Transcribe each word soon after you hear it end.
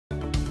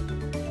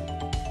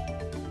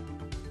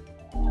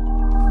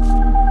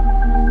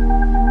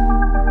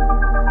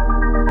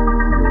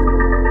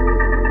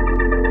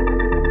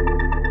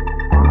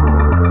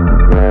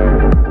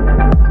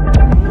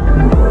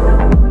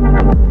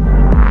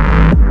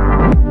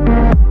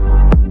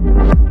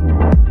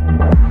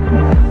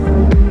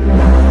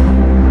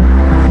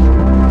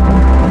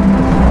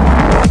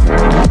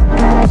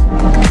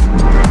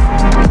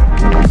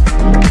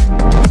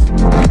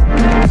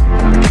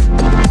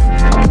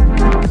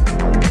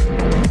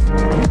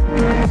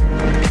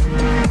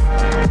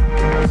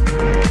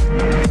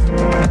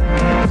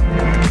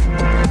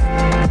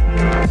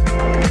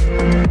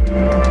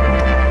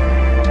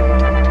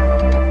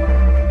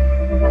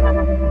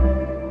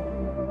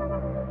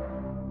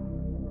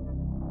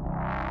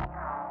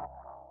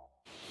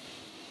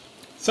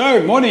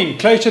So, morning.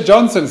 Claycia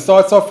Johnson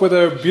starts off with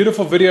a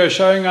beautiful video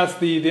showing us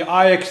the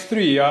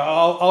iX3.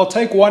 I'll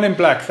take one in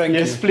black, thank you.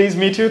 Yes, please,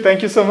 me too.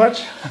 Thank you so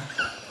much.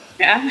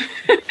 Yeah.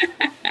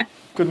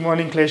 Good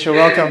morning, Claycia.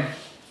 Welcome.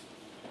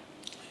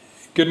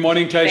 Good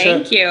morning, Claycia.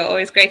 Thank you.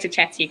 Always great to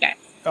chat to you guys.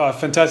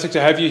 Fantastic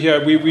to have you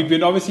here. We've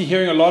been obviously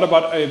hearing a lot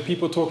about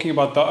people talking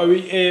about the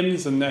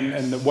OEMs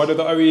and what are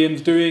the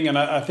OEMs doing. And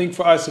I think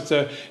for us,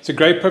 it's a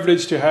great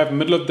privilege to have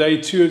middle of day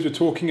two as we're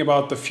talking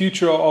about the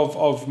future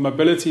of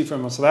mobility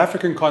from a South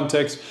African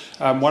context.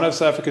 One of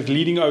South Africa's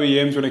leading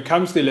OEMs when it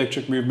comes to the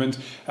electric movement,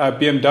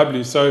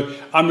 BMW. So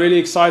I'm really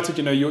excited.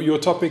 You know, your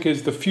topic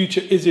is the future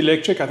is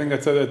electric. I think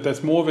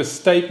that's more of a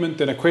statement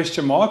than a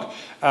question mark.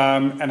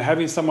 And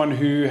having someone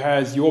who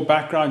has your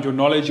background, your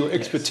knowledge, your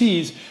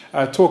expertise,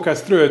 talk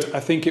us through it, I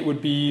think it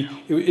would be,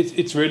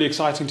 it's really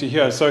exciting to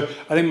hear. So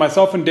I think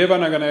myself and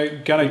Devon are going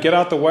to get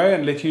out the way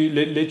and let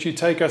you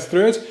take us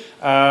through it.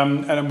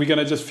 And we're going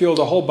to just field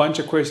a whole bunch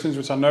of questions,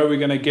 which I know we're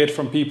going to get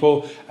from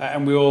people,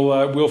 and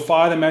we'll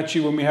fire them at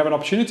you when we have an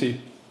opportunity.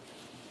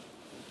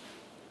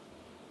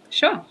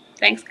 Sure.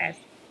 Thanks, guys.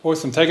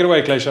 Awesome. Take it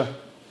away, Claycia.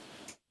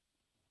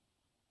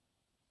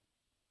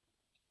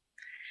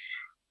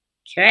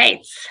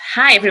 Great.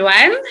 Hi,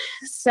 everyone.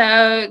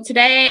 So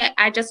today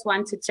I just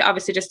wanted to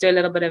obviously just do a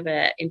little bit of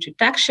an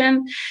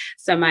introduction.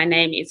 So my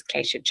name is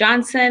Claycia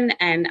Johnson,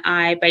 and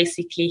I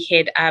basically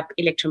head up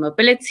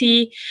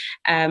Electro-Mobility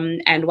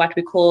and what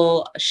we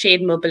call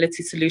shared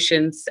mobility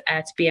solutions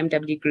at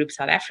BMW Group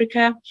South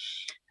Africa.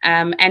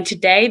 And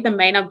today the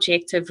main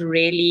objective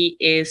really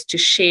is to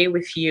share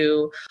with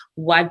you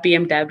what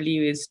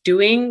BMW is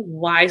doing,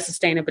 why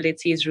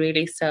sustainability is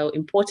really so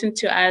important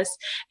to us,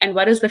 and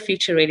what does the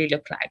future really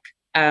look like.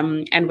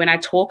 And when I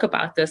talk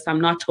about this,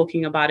 I'm not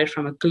talking about it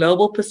from a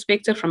global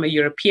perspective, from a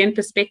European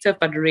perspective,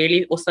 but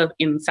really also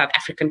in South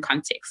African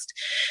context,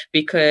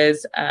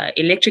 because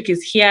electric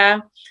is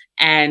here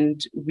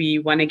and we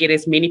want to get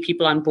as many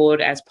people on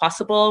board as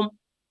possible.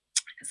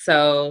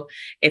 So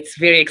it's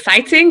very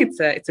exciting.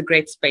 It's a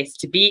great space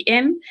to be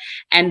in.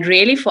 And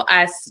really for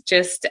us,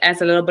 just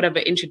as a little bit of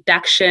an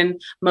introduction,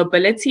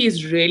 mobility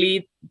is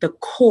really the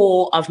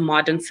core of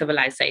modern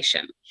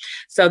civilization.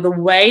 So the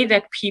way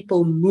that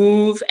people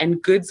move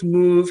and goods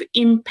move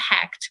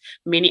impact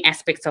many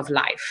aspects of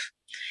life.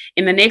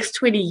 In the next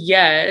 20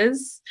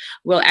 years,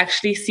 we'll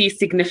actually see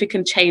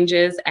significant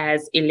changes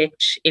as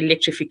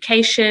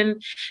electrification,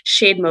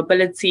 shared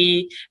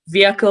mobility,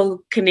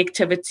 vehicle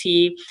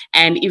connectivity,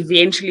 and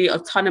eventually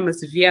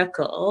autonomous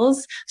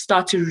vehicles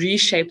start to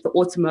reshape the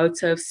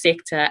automotive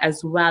sector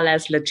as well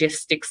as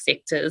logistics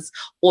sectors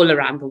all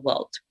around the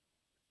world.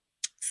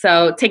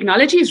 So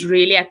technology is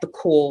really at the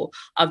core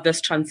of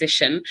this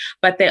transition,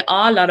 but there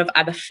are a lot of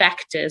other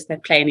factors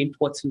that play an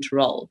important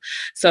role.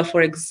 So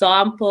for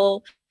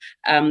example,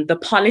 the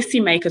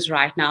policymakers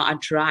right now are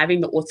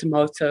driving the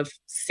automotive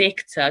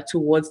sector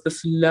towards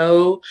this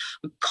low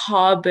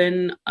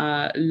carbon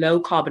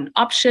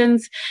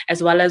options,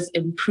 as well as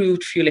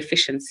improved fuel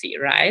efficiency,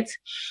 right?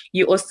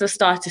 You also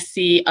start to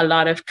see a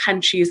lot of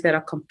countries that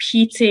are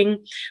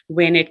competing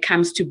when it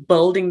comes to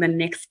building the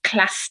next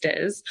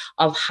clusters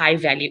of high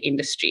value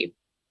industry.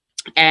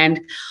 And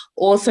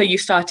also you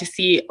start to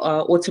see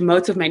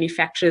automotive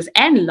manufacturers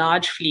and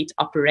large fleet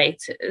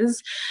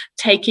operators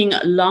taking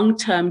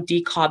long-term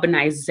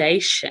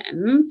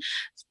decarbonization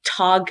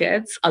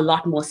targets a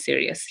lot more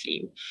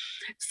seriously.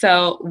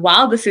 So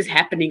while this is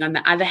happening, on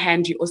the other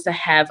hand, you also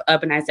have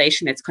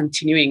urbanization that's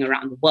continuing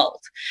around the world.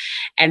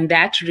 And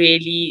that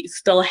really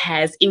still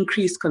has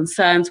increased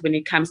concerns when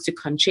it comes to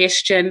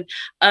congestion,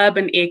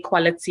 urban air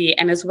quality,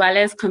 and as well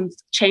as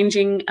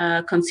changing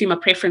consumer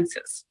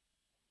preferences.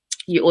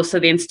 You also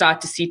then start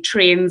to see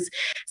trends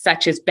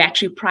such as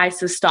battery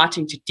prices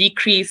starting to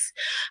decrease,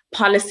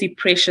 policy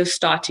pressures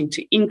starting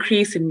to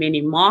increase in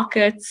many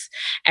markets,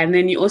 and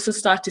then you also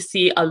start to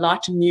see a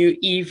lot of new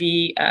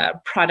EV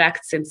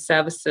products and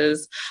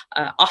services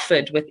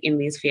offered within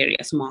these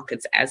various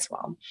markets as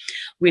well.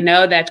 We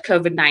know that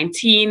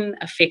COVID-19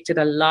 affected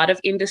a lot of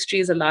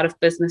industries, a lot of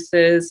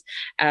businesses,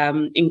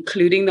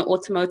 including the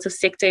automotive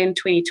sector in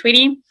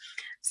 2020.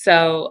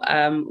 So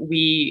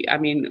globally,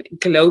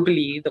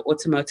 the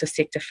automotive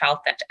sector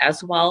felt that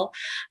as well.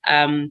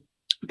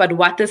 But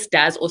what this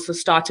does also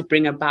start to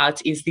bring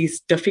about is these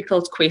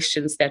difficult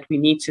questions that we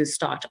need to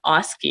start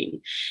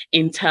asking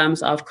in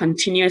terms of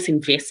continuous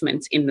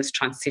investment in this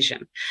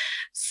transition.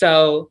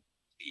 So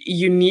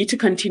you need to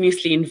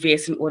continuously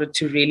invest in order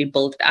to really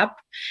build it up.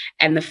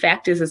 And the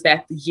fact is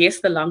that, yes,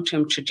 the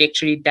long-term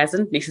trajectory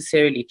doesn't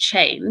necessarily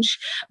change,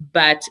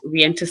 but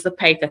we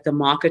anticipate that the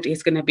market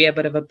is going to be a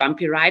bit of a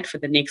bumpy ride for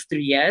the next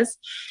 3 years.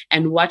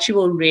 And what you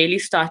will really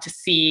start to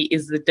see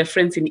is the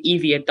difference in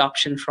EV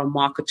adoption from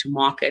market to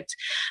market.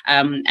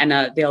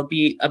 There'll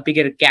be a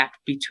bigger gap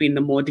between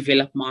the more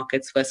developed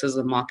markets versus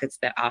the markets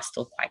that are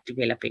still quite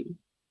developing.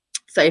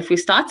 So if we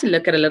start to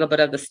look at a little bit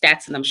of the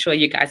stats, and I'm sure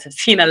you guys have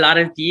seen a lot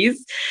of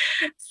these.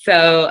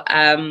 So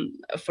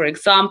for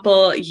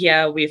example,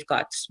 here we've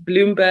got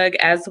Bloomberg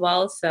as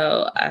well.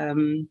 So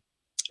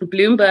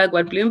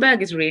what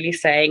Bloomberg is really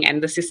saying,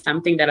 and this is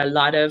something that a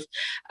lot of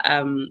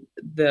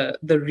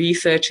the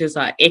researchers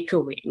are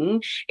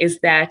echoing, is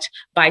that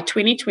by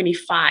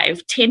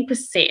 2025,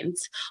 10%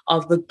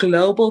 of the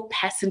global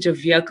passenger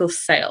vehicle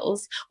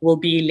sales will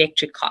be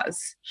electric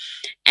cars.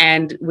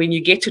 And when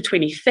you get to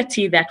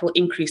 2030, that will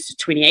increase to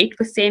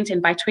 28%.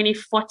 And by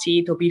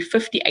 2040, there'll be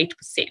 58%.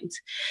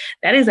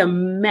 That is a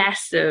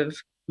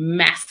massive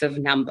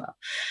number.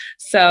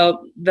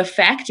 So the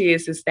fact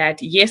is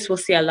that yes, we'll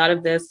see a lot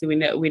of this. We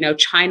know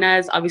China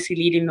is obviously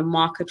leading the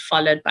market,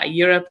 followed by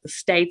Europe, the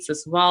States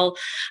as well.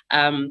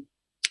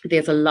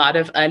 There's a lot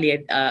of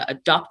early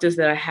adopters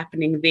that are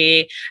happening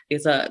there.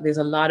 There's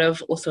a lot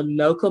of also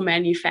local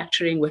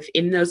manufacturing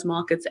within those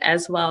markets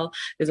as well.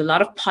 There's a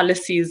lot of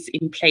policies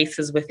in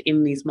places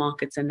within these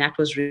markets, and that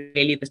was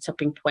really the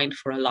tipping point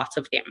for a lot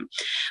of them.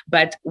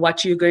 But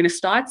what you're going to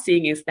start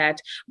seeing is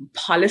that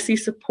policy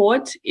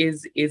support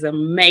is a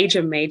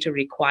major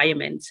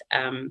requirement.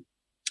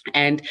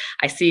 And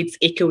I see it's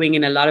echoing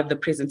in a lot of the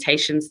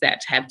presentations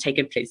that have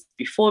taken place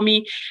before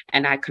me,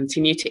 and I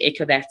continue to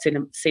echo that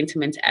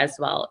sentiment as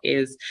well,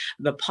 is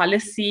the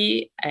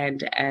policy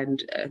and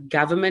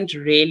government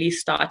really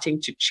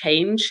starting to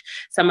change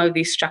some of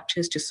these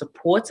structures to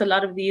support a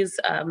lot of these,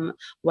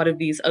 what of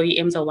these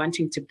OEMs are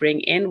wanting to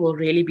bring in will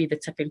really be the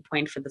tipping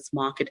point for this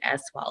market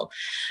as well.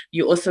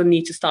 You also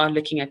need to start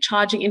looking at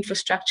charging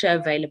infrastructure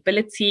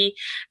availability.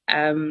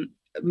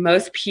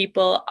 Most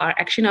people are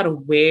actually not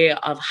aware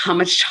of how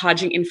much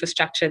charging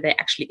infrastructure there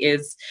actually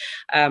is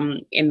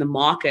in the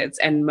markets.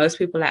 And most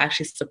people are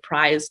actually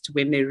surprised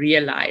when they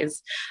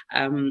realize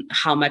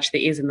how much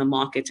there is in the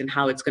market and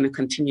how it's going to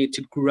continue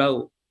to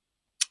grow.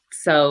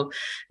 So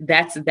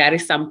that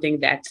is something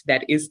that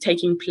is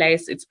taking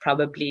place. It's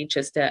probably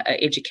just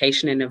a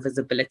education and a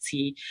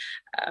visibility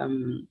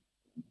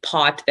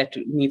part that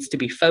needs to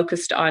be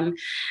focused on.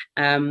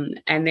 And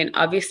then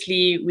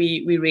obviously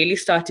we really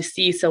start to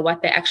see, so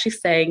what they're actually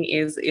saying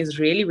is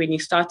really when you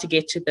start to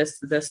get to this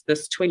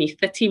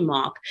 2030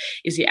 mark,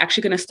 is you're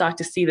actually going to start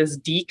to see this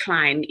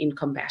decline in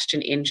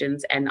combustion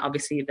engines and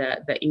obviously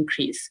the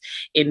increase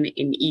in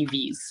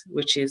EVs,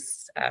 which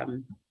is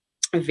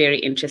very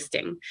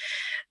interesting.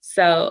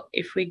 So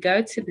if we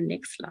go to the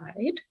next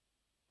slide.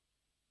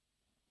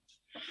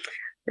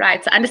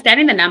 Right, so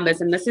understanding the numbers,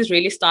 and this is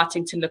really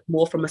starting to look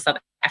more from a South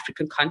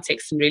African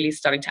context and really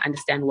starting to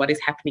understand what is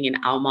happening in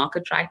our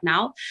market right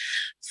now.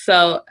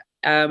 So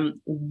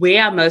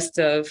where are most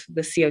of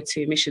the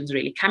CO2 emissions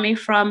really coming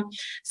from?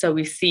 So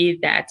we see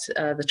that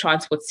the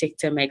transport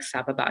sector makes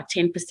up about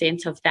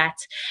 10% of that.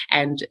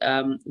 And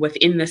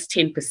within this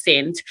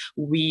 10%,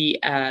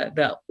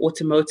 the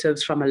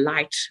automotives from a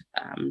light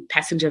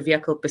passenger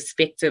vehicle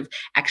perspective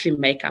actually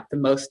make up the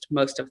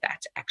most of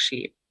that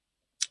actually.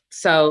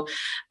 So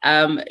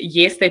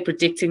yes, they're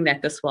predicting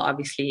that this will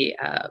obviously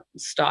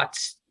start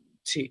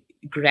to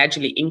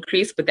gradually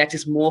increase, but that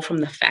is more from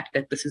the fact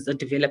that this is a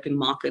developing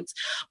market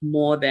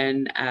more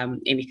than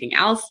anything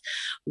else.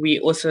 We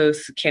also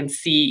can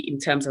see in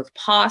terms of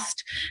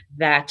past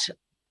that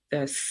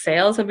the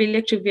sales of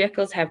electric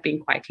vehicles have been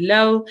quite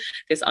low.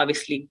 There's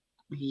obviously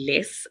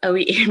less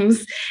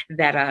OEMs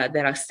that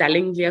are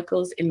selling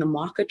vehicles in the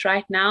market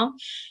right now.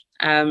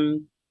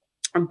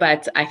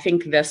 But I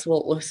think this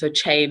will also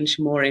change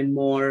more and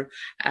more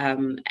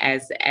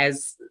as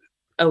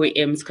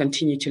OEMs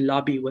continue to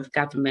lobby with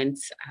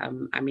governments.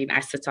 I mean, I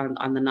sit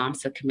on the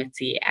NEMCSA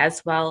committee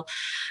as well.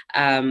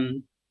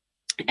 And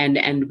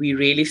we're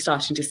really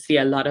starting to see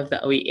a lot of the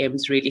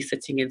OEMs really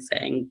sitting and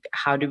saying,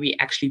 how do we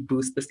actually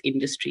boost this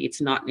industry? It's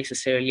not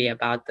necessarily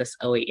about this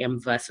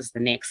OEM versus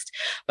the next,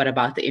 but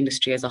about the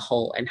industry as a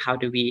whole. And how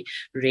do we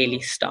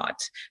really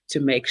start to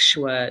make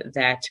sure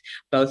that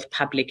both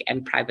public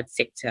and private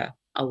sector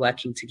are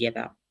working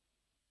together?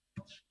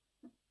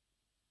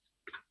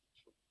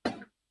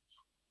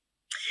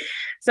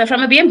 So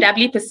from a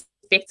BMW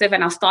perspective,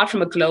 and I'll start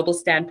from a global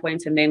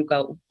standpoint and then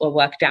go or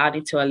work down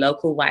into a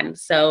local one.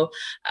 So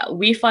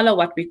we follow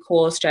what we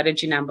call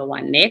strategy number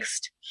 1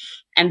 next.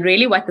 And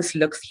really what this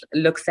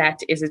looks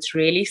at is it's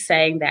really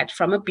saying that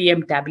from a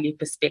BMW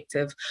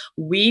perspective,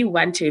 we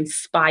want to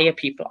inspire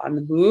people on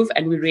the move,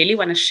 and we really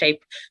want to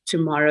shape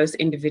tomorrow's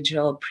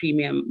individual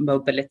premium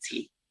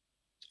mobility.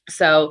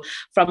 So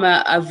from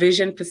a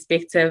vision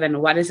perspective,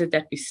 and what is it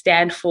that we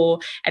stand for?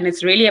 And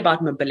it's really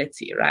about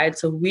mobility, right?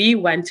 So we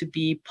want to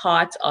be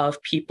part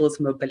of people's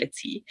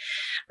mobility,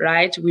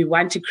 right? We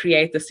want to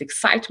create this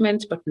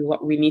excitement, but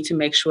we need to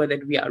make sure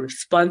that we are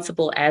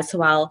responsible as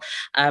well.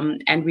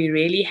 And we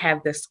really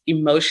have this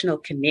emotional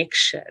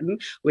connection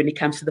when it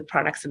comes to the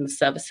products and the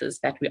services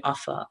that we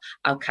offer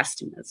our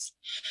customers.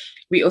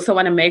 We also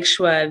want to make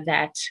sure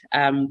that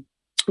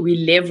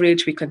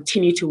we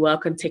continue to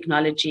work on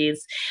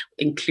technologies,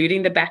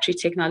 including the battery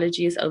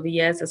technologies over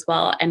years as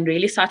well, and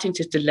really starting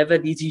to deliver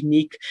these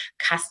unique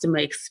customer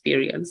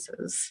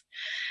experiences.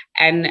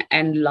 And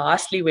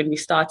lastly, when we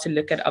start to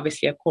look at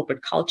obviously a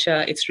corporate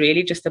culture, it's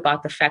really just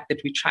about the fact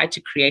that we try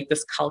to create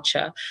this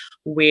culture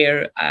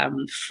where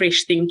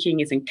fresh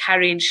thinking is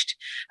encouraged.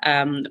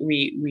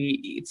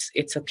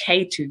 It's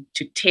okay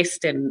to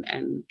test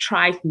and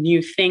try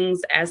new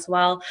things as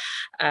well.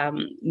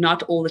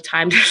 Not all the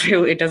time,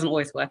 it doesn't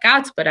always work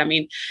out, but I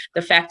mean,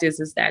 the fact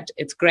is that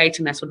it's great,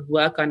 and that's what we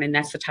work on, and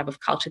that's the type of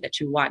culture that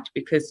you want,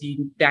 because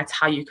that's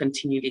how you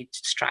continually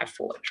strive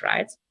forward,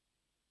 right?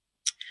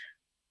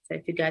 So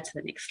if you go to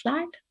the next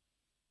slide.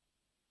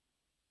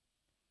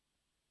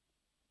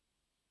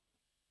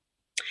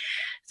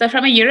 So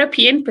from a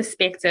European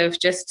perspective,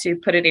 just to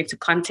put it into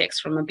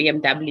context from a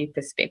BMW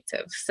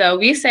perspective. So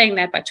we're saying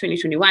that by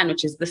 2021,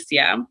 which is this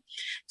year,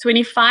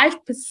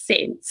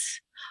 25%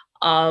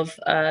 of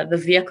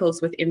the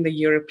vehicles within the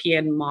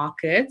European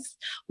markets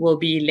will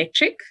be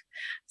electric.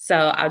 So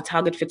our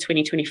target for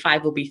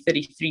 2025 will be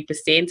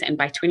 33%. And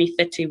by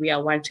 2030, we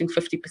are wanting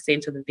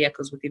 50% of the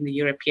vehicles within the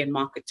European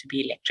market to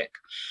be electric.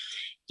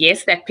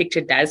 Yes, that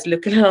picture does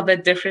look a little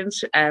bit different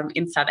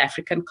in South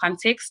African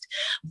context,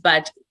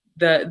 but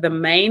the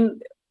main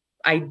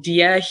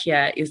idea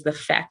here is the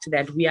fact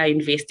that we are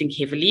investing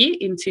heavily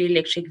into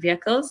electric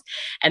vehicles,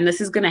 and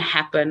this is going to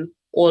happen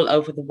all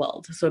over the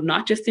world. So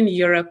not just in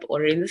Europe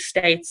or in the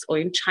States or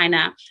in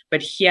China,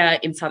 but here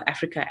in South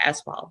Africa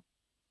as well.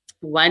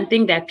 One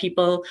thing that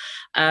people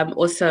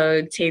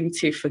also tend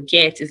to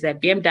forget is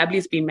that BMW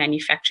has been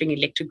manufacturing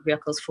electric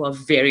vehicles for a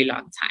very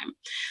long time.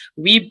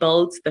 We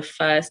built the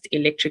first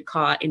electric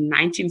car in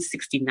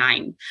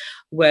 1969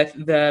 with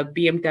the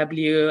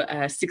BMW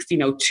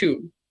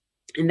 1602.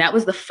 And that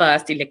was the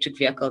first electric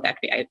vehicle that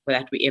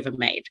we ever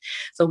made.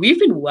 So we've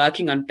been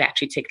working on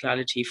battery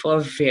technology for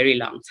a very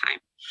long time.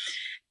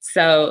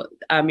 So,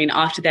 I mean,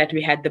 after that,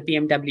 we had the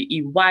BMW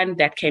E1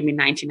 that came in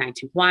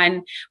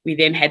 1991. We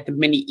then had the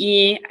Mini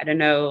E. I don't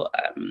know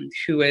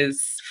who was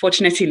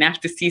fortunate enough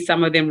to see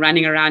some of them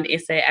running around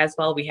SA as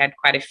well. We had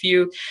quite a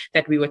few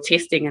that we were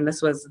testing, and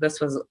this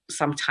was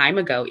some time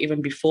ago,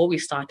 even before we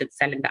started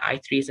selling the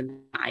i3s and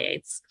the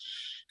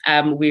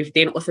i8s. We've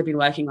then also been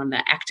working on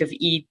the Active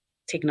E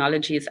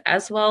technologies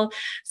as well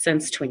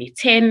since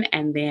 2010,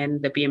 and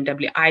then the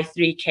BMW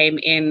i3 came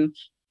in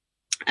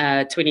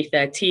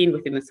 2013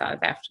 within the South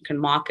African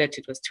market.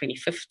 It was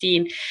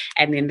 2015,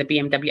 and then the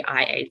BMW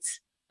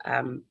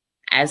i8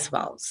 as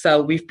well.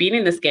 So we've been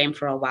in this game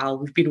for a while.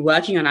 We've been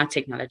working on our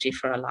technology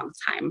for a long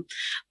time,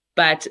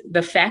 but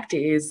the fact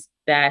is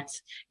that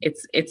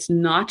it's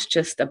not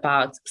just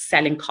about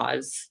selling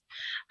cars.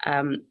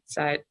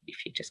 So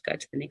if you just go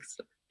to the next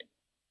slide.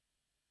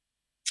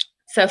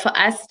 So for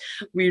us,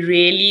 we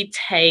really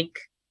take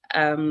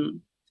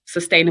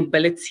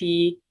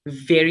sustainability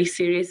very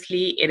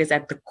seriously. It is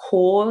at the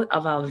core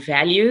of our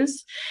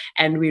values,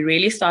 and we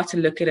really start to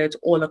look at it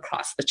all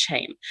across the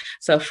chain.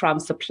 So from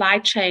supply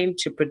chain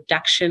to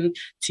production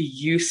to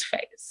use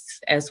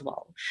phase as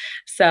well.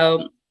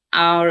 So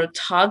our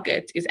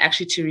target is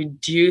actually to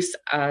reduce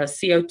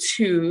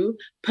CO2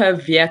 per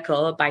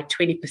vehicle by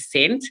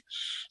 20%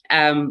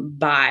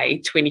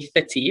 by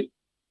 2030.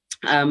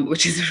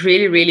 Which is a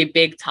really, really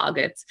big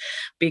target,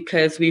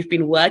 because we've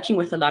been working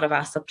with a lot of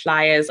our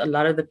suppliers, a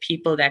lot of the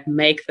people that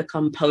make the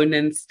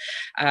components.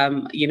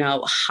 You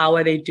know, how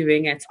are they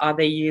doing it? Are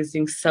they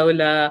using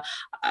solar?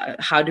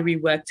 How do we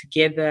work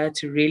together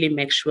to really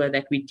make sure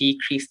that we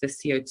decrease the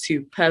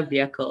CO2 per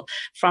vehicle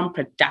from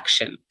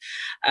production,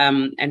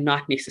 and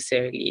not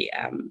necessarily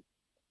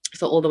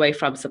so all the way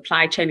from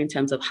supply chain in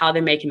terms of how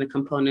they're making the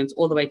components,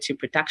 all the way to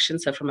production.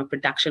 So from a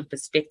production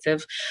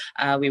perspective,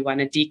 we want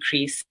to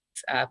decrease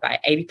by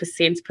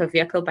 80% per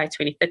vehicle by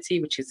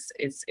 2030, which is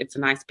it's a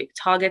nice big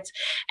target.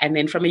 And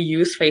then from a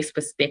use phase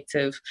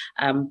perspective,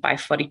 by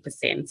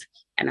 40%.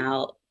 And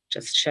I'll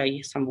just show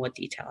you some more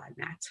detail on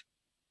that.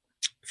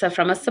 So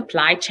from a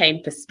supply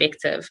chain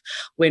perspective,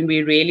 when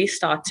we really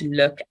start to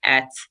look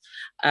at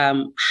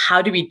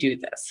how do we do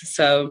this?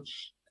 So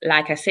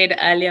like I said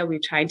earlier, we're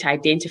trying to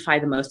identify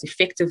the most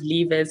effective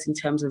levers in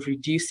terms of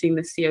reducing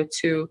the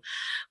CO2.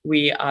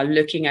 We are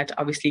looking at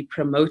obviously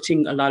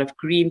promoting a lot of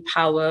green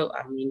power.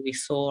 I mean, we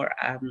saw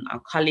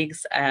our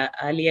colleagues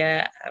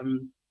earlier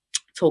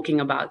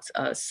talking about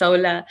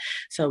solar.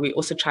 So we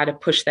also try to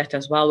push that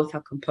as well with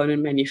our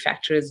component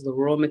manufacturers, the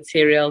raw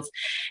materials,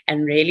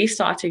 and really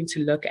starting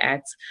to look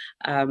at,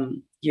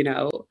 you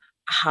know,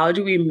 how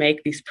do we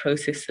make these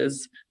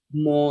processes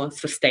more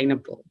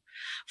sustainable?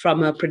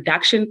 From a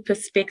production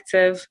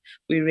perspective,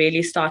 we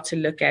really start to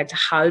look at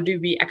how do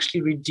we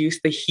actually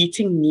reduce the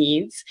heating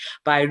needs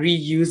by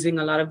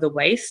reusing a lot of the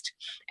waste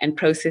and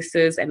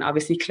processes, and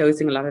obviously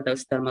closing a lot of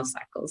those thermal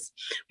cycles.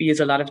 We use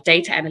a lot of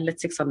data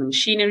analytics on the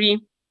machinery.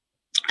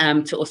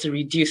 to also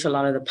reduce a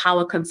lot of the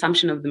power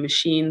consumption of the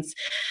machines,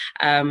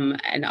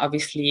 and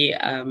obviously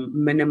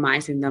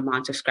minimizing the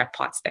amount of scrap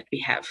parts that we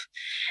have.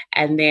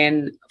 And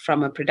then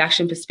from a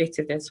production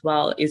perspective as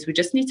well, is we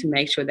just need to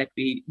make sure that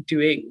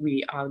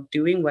we are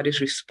doing what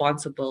is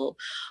responsible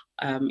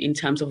in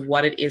terms of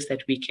what it is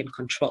that we can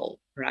control,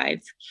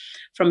 right?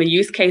 From a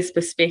use case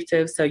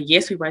perspective, so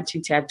yes, we want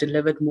to have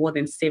delivered more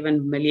than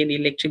 7 million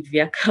electric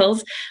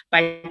vehicles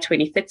by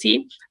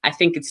 2030. I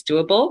think it's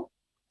doable.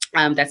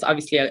 That's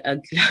obviously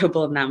a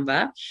global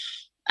number.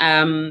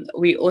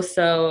 We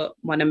also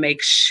want to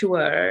make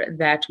sure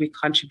that we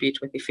contribute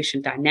with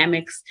efficient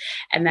dynamics,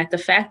 and that the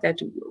fact that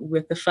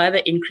with the further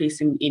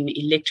increase in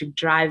electric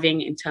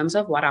driving in terms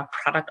of what our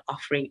product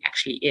offering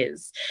actually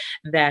is,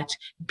 that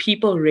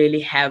people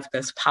really have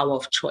this power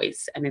of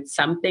choice. And it's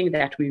something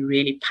that we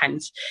really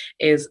punch,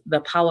 is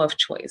the power of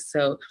choice.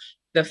 So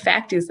the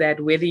fact is that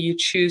whether you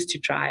choose to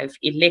drive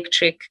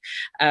electric,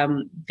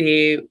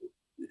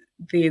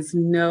 there's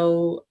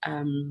no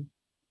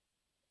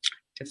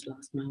just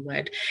lost my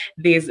word.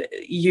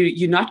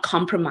 You're not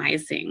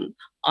compromising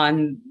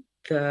on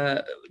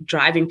the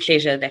driving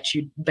pleasure that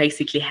you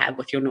basically have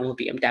with your normal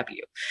BMW.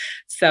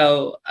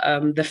 So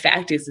the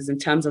fact is in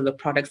terms of the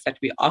products that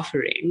we're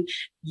offering,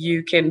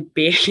 you can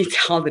barely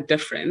tell the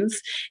difference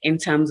in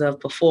terms of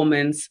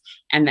performance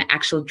and the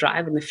actual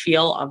drive and the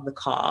feel of the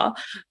car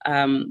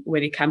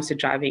when it comes to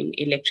driving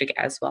electric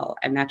as well.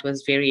 And that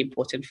was very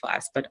important for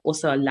us, but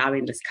also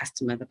allowing this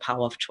customer the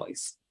power of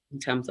choice in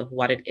terms of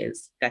what it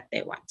is that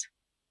they want.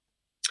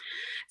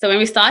 So when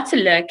we start to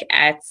look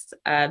at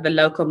the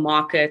local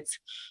market,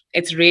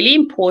 it's really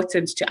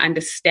important to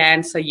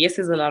understand. So yes,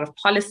 there's a lot of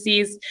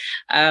policies.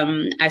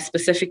 I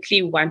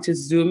specifically want to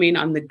zoom in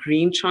on the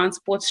green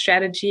transport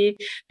strategy,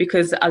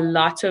 because a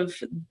lot of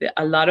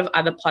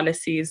other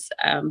policies,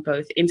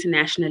 both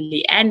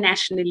internationally and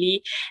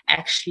nationally,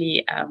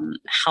 actually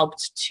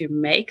helped to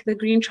make the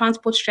green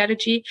transport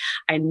strategy.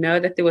 I know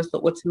that there was the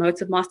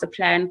automotive master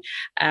plan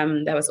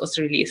that was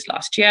also released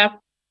last year.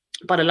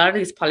 But a lot of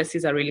these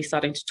policies are really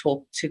starting to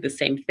talk to the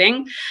same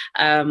thing.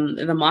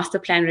 The master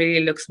plan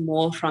really looks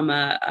more from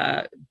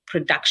a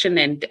production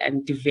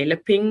and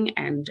developing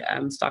and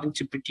starting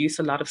to produce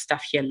a lot of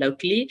stuff here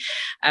locally.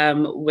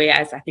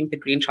 Whereas I think the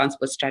green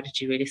transport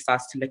strategy really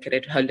starts to look at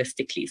it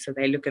holistically. So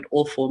they look at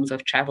all forms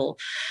of travel.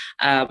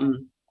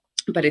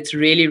 But it's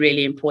really,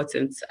 really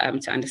important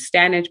to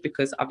understand it,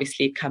 because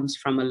obviously it comes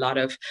from a lot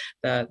of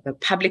the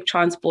public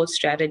transport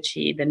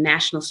strategy, the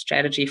national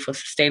strategy for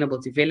sustainable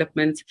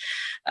development,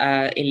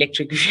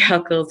 electric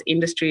vehicles,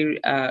 industry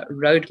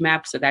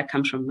roadmap. So that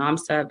comes from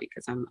NAMSA,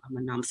 because I'm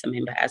a NAMSA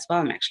member as well.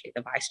 I'm actually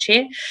the vice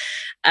chair.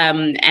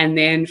 And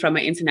then from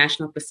an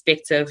international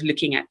perspective,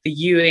 looking at the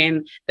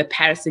UN, the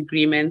Paris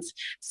Agreement.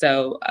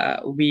 So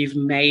we've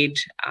made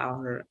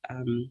our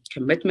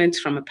commitment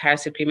from a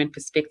Paris Agreement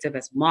perspective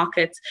as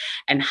markets.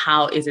 And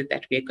how is it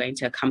that we're going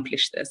to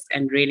accomplish this?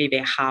 And really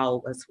the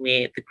how was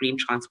where the green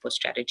transport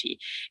strategy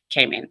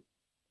came in.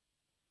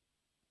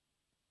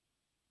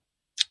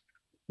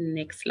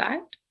 Next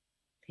slide.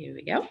 Here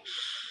we go.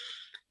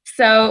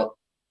 So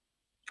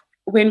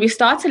when we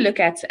start to look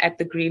at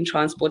the green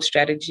transport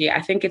strategy,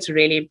 I think it's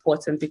really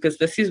important, because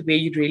this is where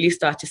you'd really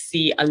start to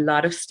see a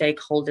lot of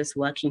stakeholders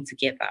working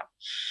together.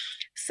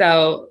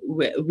 So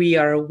we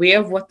are aware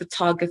of what the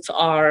targets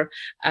are,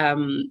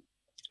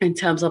 in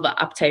terms of the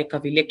uptake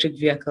of electric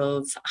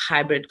vehicles,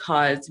 hybrid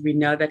cars. We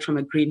know that from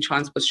a green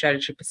transport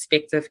strategy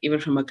perspective, even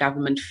from a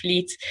government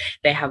fleet,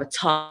 they have a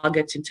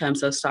target in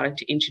terms of starting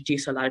to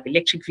introduce a lot of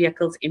electric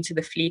vehicles into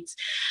the fleets.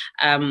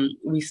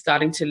 We're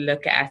starting to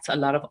look at a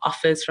lot of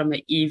offers from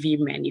the EV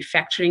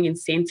manufacturing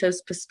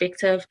incentives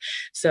perspective.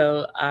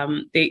 So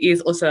there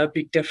is also a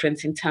big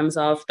difference in terms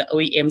of the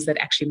OEMs that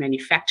actually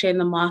manufacture in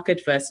the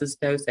market versus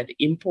those that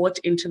import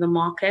into the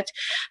market,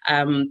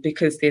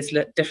 because there's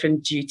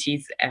different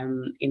duties,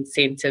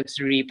 incentives,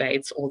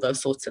 rebates, all those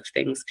sorts of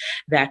things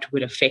that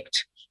would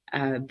affect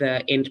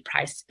the end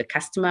price to the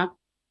customer.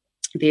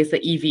 There's the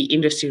EV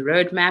industry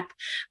roadmap,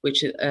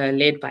 which is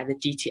led by the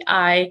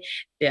DTI.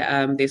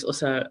 There's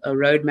also a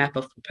roadmap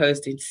of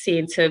proposed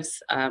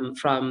incentives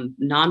from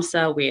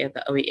NAMSA, where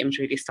the OEMs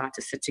really start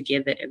to sit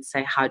together and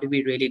say, how do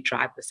we really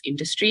drive this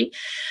industry?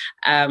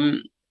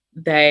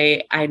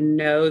 I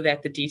know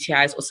that the DTI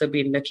has also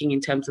been looking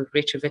in terms of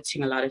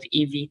retrofitting a lot of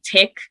EV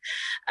tech,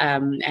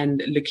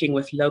 and looking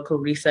with local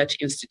research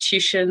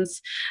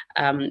institutions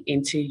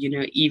into,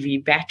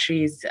 EV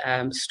batteries,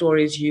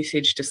 storage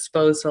usage,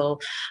 disposal.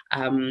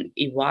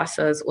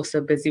 EWASA is also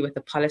busy with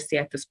the policy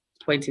at this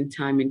point in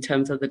time in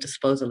terms of the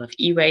disposal of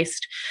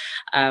e-waste.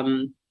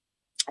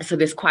 So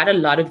there's quite a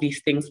lot of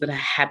these things that are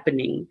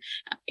happening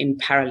in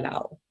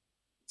parallel.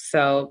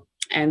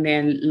 And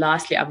then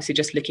lastly, obviously,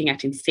 just looking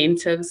at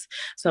incentives.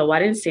 So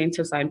what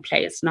incentives are in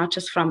place, not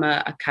just from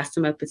a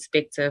customer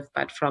perspective,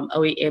 but from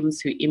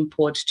OEMs who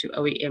import to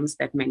OEMs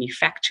that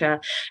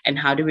manufacture, and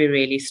how do we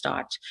really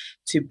start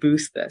to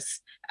boost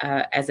this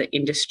as an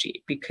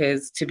industry?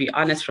 Because to be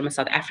honest, from a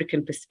South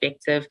African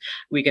perspective,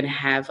 we're going to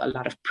have a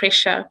lot of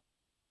pressure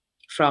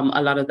from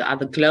a lot of the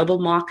other global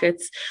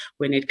markets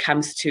when it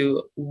comes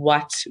to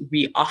what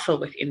we offer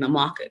within the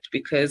market,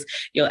 because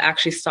you'll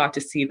actually start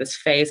to see this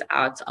phase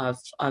out of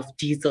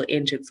diesel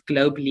engines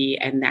globally,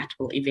 and that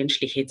will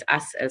eventually hit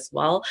us as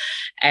well.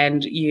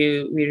 And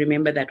we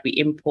remember that we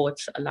import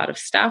a lot of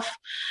stuff,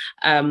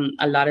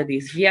 a lot of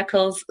these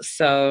vehicles.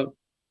 So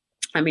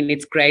I mean,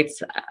 it's great.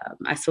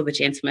 I saw the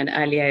gentleman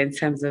earlier in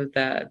terms of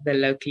the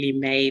locally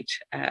made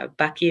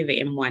Bucky,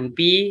 the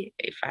M1B,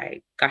 if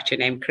I got your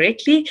name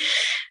correctly.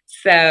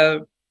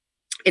 So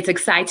it's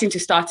exciting to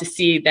start to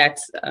see that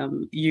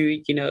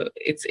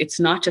it's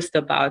not just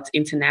about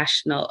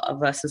international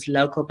versus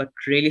local, but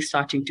really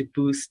starting to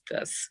boost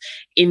this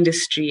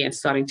industry and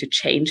starting to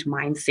change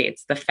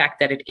mindsets. The fact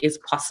that it is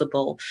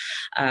possible.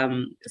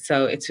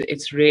 So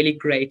it's really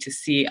great to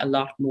see a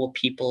lot more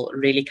people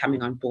really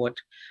coming on board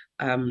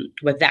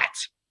with that.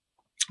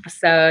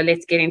 So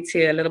let's get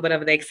into a little bit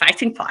of the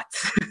exciting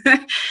parts.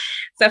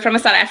 So from a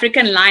South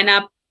African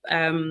lineup,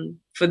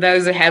 for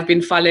those who have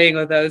been following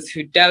or those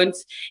who don't,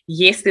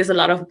 yes, there's a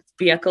lot of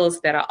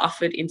vehicles that are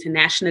offered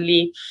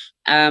internationally.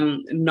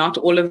 Not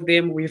all of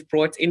them we've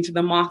brought into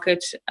the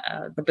market.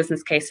 The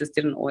business cases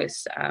didn't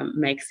always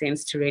make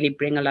sense to really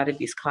bring a lot of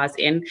these cars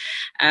in.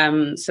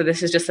 So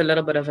this is just a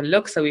little bit of a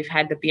look. So we've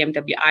had the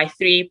BMW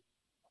i3.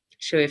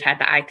 Sure, we've had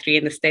the i3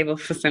 in the stable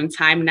for some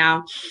time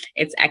now.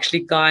 It's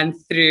actually gone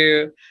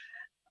through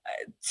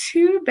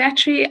 2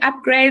 battery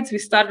upgrades. We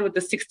started with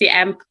the 60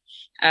 amp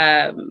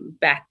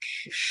back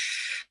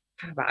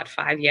about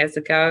 5 years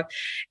ago.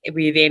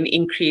 We then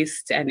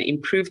increased and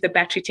improved the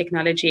battery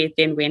technology. It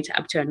then went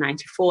up to a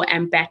 94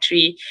 amp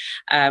battery,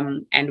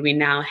 and we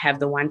now have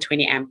the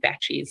 120 amp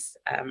batteries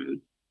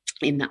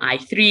in the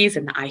i3s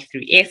and the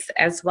i3S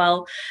as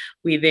well.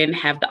 We then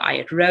have the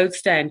i8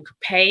 Roadster and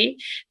Coupe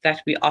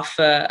that we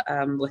offer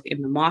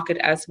within the market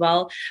as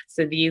well.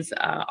 So these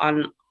are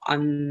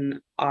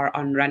on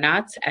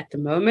runouts at the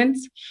moment.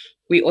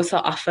 We also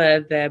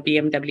offer the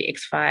BMW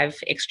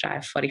X5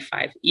 xDrive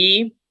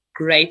 45e,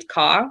 great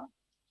car.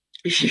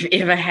 If you've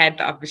ever had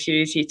the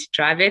opportunity to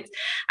drive it,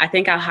 I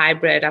think our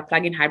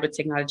plug-in hybrid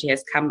technology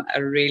has come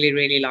a really,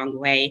 really long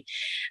way.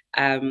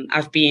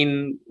 I've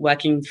been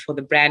working for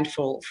the brand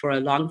for a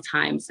long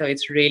time, so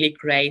it's really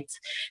great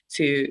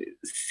to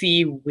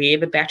see where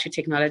the battery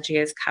technology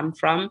has come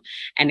from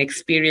and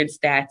experience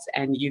that.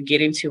 And you get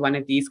into one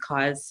of these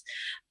cars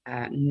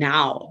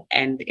now,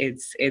 and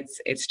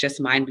it's just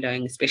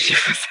mind-blowing, especially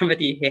for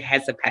somebody who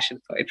has a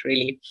passion for it,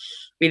 really.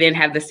 We then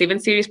have the 7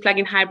 Series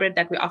plug-in hybrid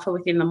that we offer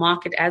within the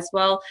market as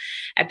well.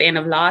 At the end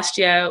of last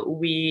year,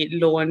 we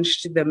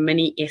launched the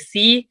Mini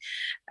SE.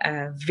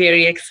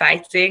 Very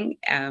exciting.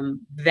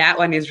 That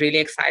one is really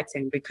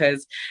exciting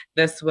because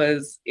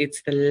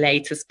it's the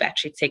latest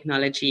battery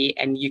technology,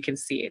 and you can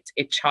see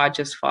it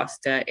charges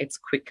faster, it's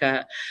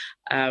quicker.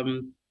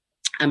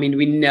 I mean,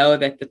 we know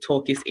that the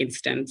torque is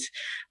instant.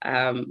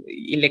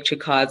 Electric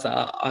cars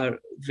are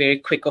very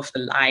quick off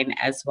the line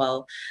as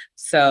well.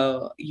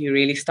 So you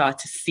really start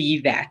to see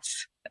that,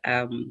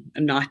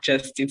 not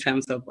just in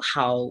terms of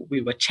how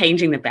we were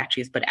changing the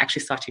batteries, but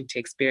actually starting to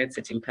experience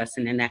it in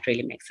person. And that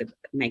really makes a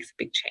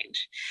big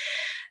change.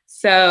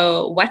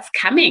 So what's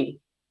coming?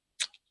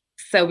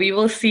 So we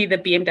will see the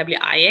BMW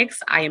iX.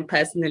 I am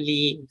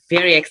personally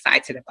very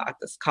excited about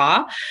this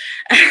car.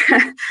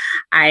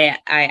 I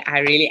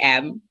really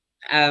am.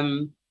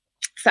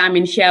 So I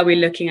mean, here we're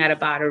looking at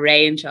about a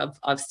range of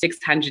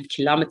 600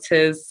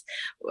 kilometers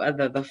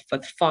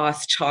with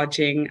fast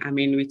charging. I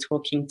mean, we're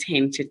talking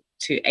 10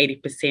 to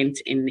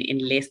 80%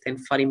 in less than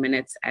 40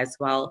 minutes as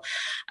well.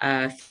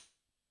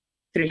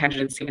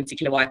 370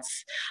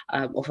 kilowatts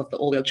off of the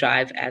all-wheel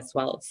drive as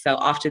well. So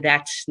after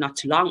that, not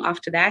too long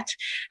after that,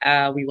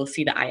 we will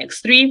see the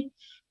iX3.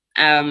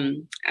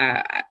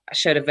 I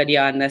showed a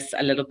video on this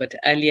a little bit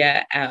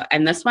earlier,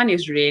 and this one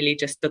is really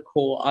just the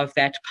core of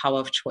that power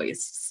of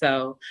choice.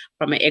 So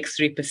from an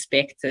X3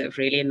 perspective,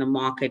 really in the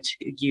market,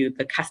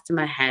 the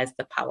customer has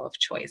the power of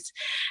choice,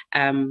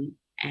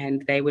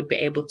 and they would be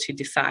able to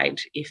decide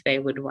if they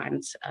would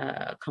want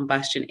a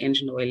combustion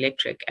engine or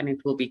electric, and it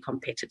will be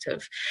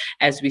competitive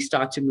as we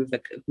start to move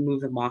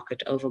the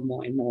market over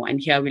more and more. And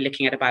here we're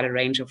looking at about a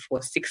range of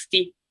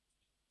 460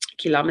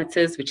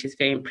 kilometers, which is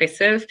very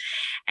impressive.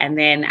 And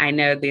then I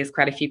know there's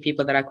quite a few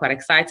people that are quite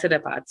excited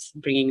about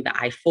bringing the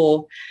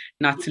i4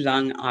 not too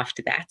long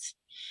after that.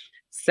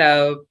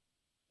 So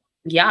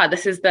yeah,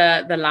 this is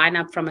the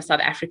lineup from a South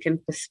African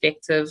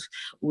perspective.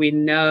 We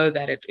know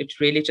that it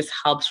really just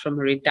helps from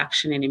a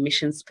reduction in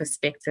emissions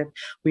perspective.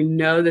 We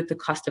know that the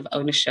cost of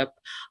ownership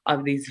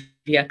of these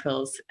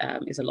vehicles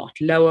is a lot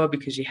lower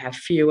because you have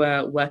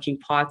fewer working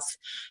parts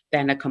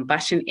than a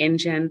combustion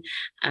engine,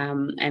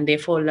 and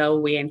therefore low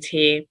wear and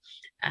tear.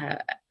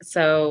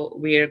 So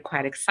we're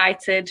quite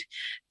excited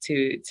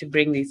to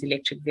bring these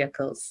electric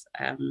vehicles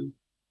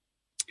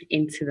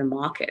into the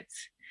market.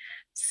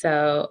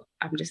 So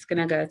I'm just going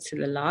to go to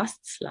the last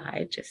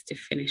slide just to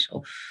finish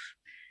off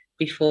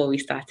before we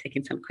start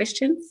taking some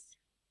questions.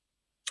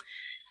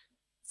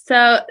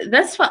 So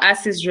this for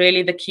us is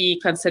really the key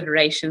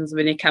considerations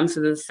when it comes to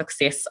the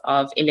success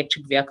of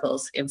electric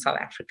vehicles in South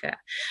Africa.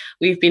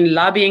 We've been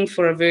lobbying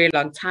for a very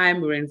long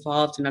time. We're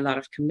involved in a lot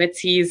of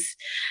committees.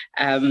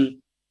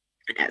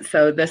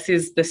 So this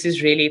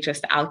is really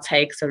just our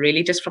take. So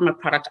really just from a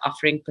product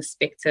offering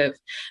perspective,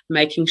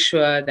 making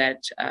sure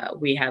that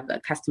we have a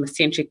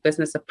customer-centric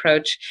business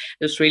approach.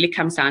 This really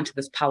comes down to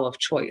this power of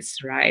choice,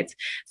 right?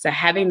 So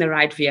having the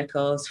right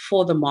vehicles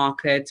for the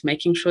market,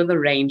 making sure the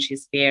range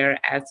is there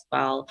as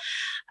well.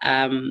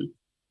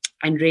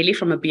 And really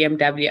from a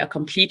BMW, a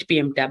complete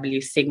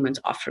BMW segment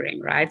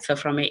offering, right? So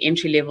from an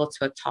entry level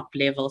to a top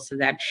level, so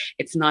that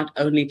it's not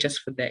only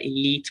just for the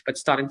elite, but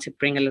starting to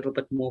bring a little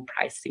bit more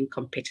pricing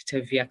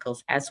competitive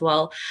vehicles as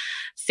well.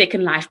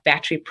 Second life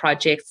battery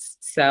projects.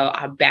 So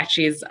our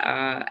batteries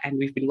and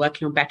we've been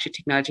working on battery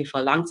technology for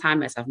a long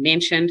time, as I've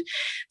mentioned.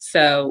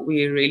 So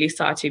we're really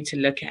starting to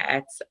look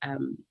at,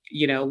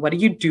 what do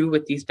you do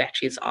with these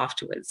batteries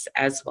afterwards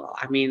as well?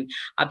 I mean,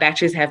 our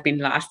batteries have been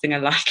lasting a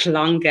lot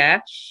longer.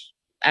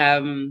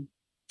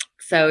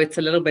 So it's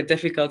a little bit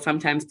difficult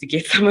sometimes to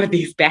get some of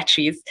these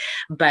batteries,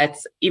 but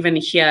even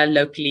here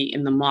locally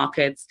in the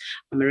markets,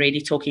 I'm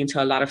already talking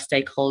to a lot of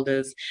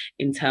stakeholders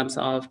in terms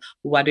of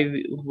what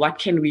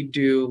can we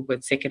do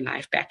with second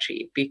life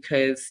battery,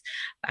 because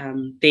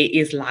there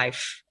is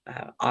life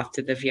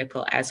after the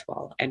vehicle as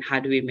well, and how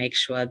do we make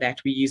sure that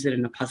we use it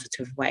in a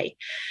positive way?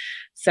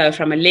 So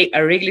from a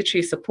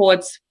regulatory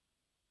support,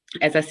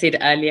 as I said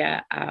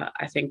earlier,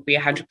 I think we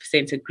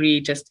 100%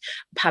 agree, just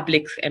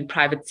public and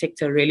private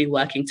sector really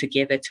working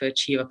together to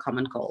achieve a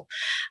common goal.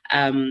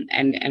 And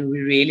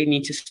we really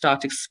need to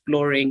start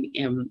exploring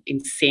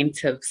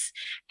incentives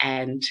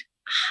and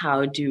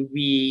how do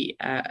we,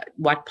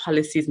 what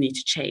policies need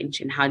to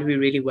change, and how do we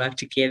really work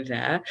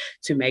together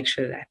to make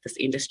sure that this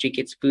industry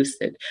gets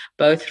boosted,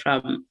 both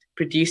from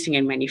producing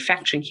and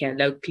manufacturing here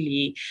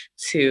locally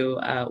to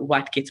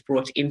what gets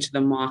brought into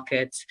the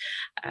market.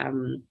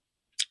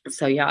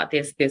 So yeah,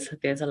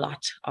 there's a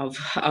lot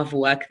of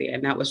work there,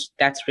 and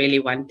that's really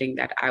one thing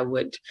that I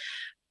would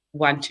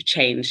want to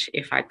change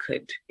if I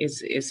could,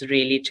 is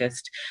really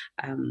just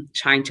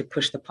trying to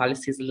push the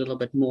policies a little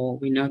bit more.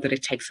 We know that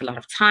it takes a lot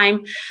of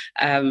time,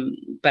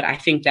 but I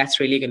think that's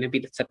really going to be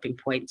the tipping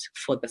point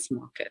for this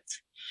market.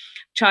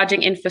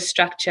 Charging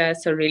infrastructure,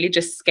 so really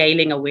just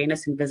scaling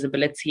awareness and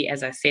visibility.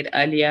 As I said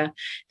earlier,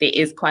 there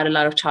is quite a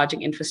lot of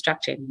charging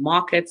infrastructure in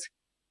markets.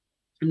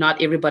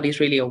 Not everybody's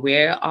really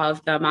aware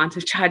of the amount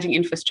of charging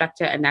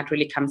infrastructure, and that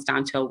really comes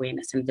down to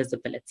awareness and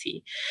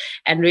visibility,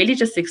 and really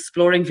just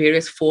exploring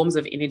various forms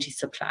of energy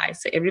supply.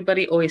 So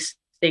everybody always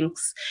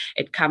thinks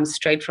it comes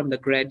straight from the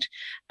grid,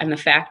 and the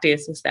fact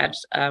is that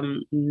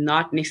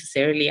not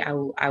necessarily.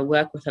 I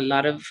work with a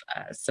lot of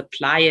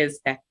suppliers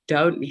that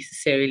don't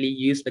necessarily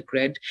use the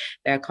grid.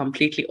 They're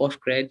completely off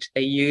grid.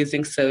 They're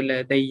using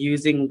solar, they're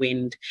using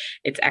wind.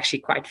 It's actually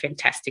quite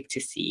fantastic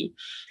to see.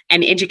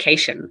 And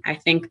education, I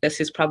think this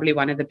is probably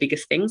one of the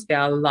biggest things. There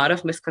are a lot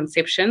of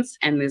misconceptions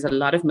and there's a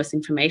lot of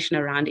misinformation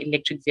around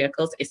electric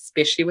vehicles,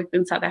 especially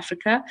within South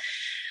Africa.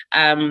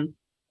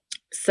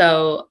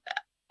 So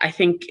I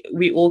think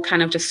we all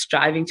kind of just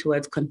striving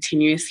towards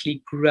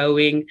continuously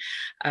growing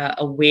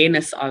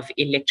awareness of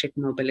electric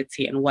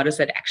mobility and what does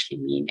that actually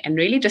mean, and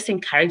really just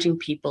encouraging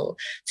people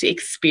to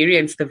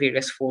experience the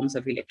various forms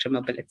of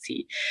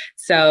electromobility.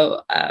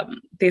 So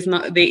there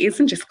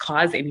isn't just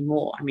cars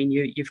anymore. I mean,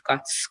 you've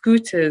got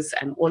scooters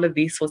and all of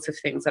these sorts of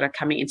things that are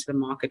coming into the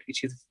market,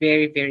 which is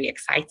very, very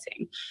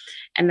exciting.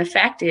 And the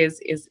fact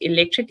is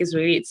electric is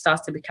really, it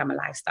starts to become a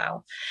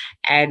lifestyle,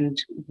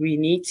 and we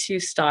need to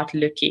start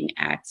looking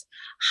at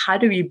how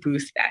do we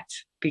boost that,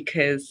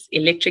 because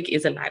electric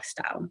is a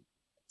lifestyle.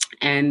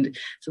 And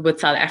so with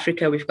South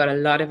Africa, we've got a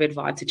lot of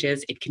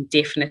advantages. It can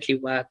definitely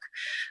work.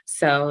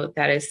 So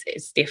that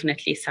is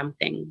definitely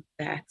something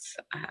that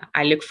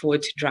I look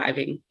forward to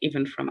driving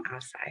even from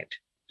our side.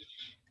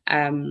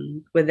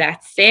 With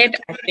that said,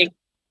 I think,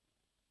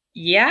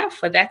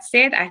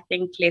 I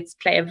think let's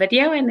play a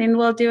video and then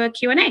we'll do a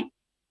Q&A.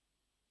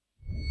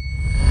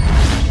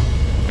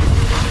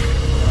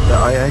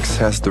 The iX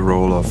has the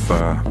role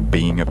of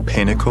being a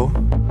pinnacle,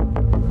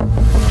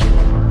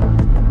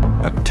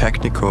 a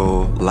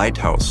technical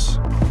lighthouse.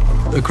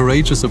 A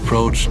courageous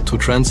approach to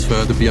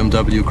transfer the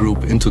BMW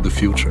Group into the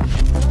future.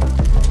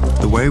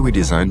 The way we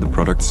designed the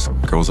products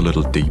goes a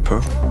little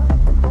deeper.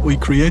 We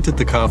created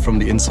the car from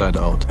the inside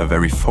out. A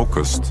very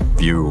focused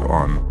view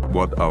on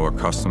what our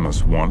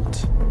customers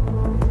want.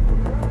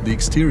 The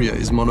exterior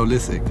is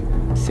monolithic.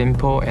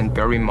 Simple and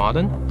very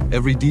modern.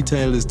 Every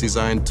detail is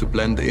designed to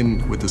blend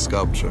in with the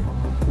sculpture.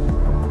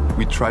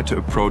 We try to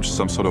approach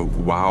some sort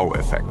of wow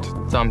effect.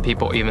 Some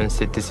people even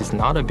say this is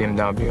not a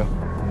BMW.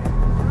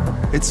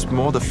 It's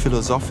more the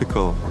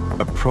philosophical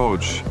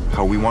approach,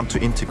 how we want to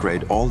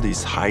integrate all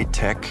these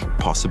high-tech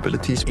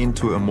possibilities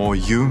into a more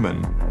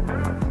human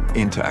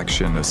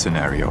interaction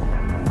scenario.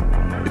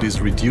 It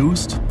is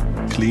reduced,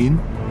 clean,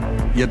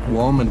 yet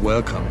warm and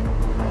welcoming.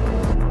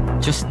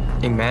 Just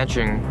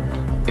imagine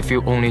if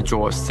you only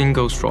draw a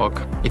single stroke,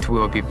 it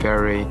will be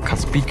very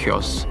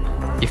conspicuous.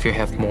 if you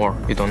have more,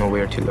 you don't know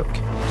where to look.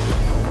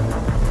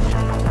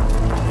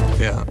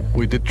 Yeah,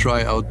 we did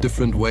try out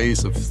different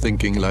ways of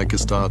thinking like a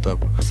startup.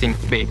 Think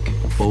big.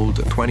 Bold,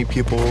 20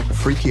 people,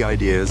 freaky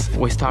ideas.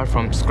 We start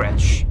from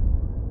scratch.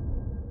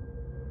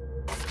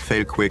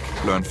 Fail quick,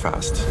 learn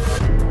fast.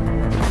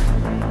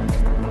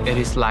 It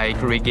is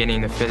like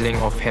regaining the feeling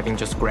of having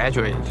just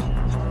graduated.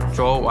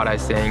 Draw what I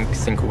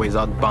think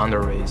without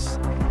boundaries.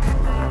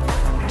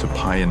 To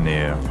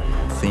pioneer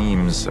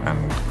themes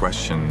and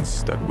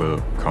questions that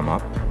will come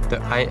up. The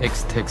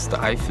iX takes the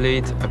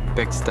iFleet a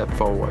big step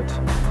forward.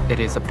 It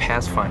is a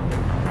pathfinder.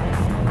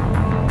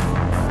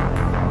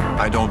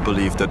 I don't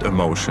believe that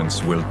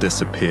emotions will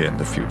disappear in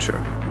the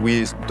future.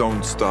 We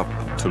don't stop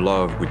to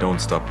love, we don't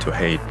stop to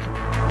hate.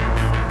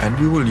 And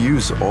we will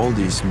use all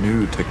these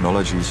new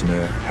technologies in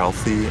a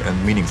healthy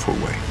and meaningful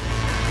way.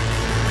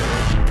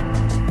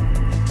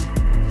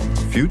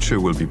 The future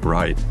will be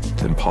bright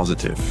and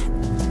positive.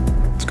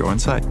 Let's go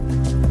inside.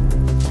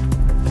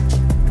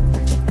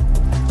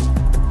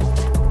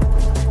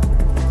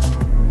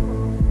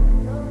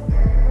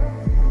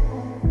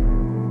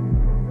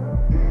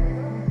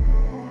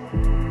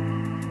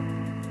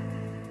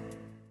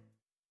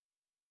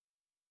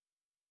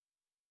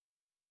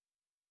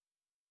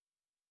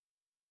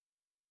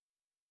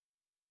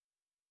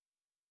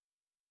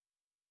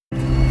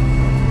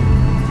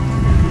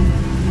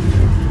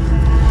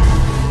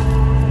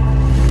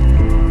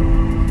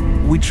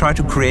 We try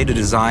to create a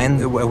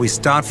design where we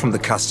start from the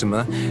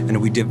customer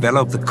and we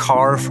develop the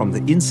car from the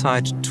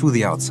inside to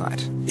the outside.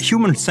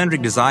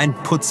 Human-centric design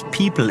puts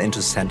people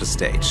into center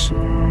stage.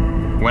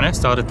 When I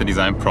started the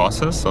design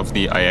process of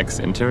the iX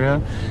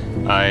interior,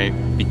 I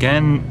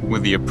began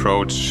with the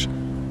approach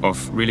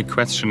of really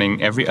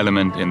questioning every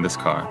element in this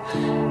car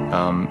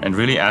and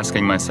really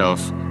asking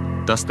myself,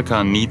 does the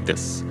car need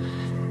this?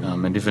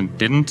 And if it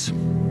didn't,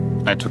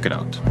 I took it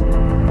out.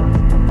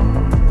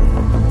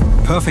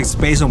 Perfect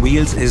Space on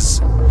Wheels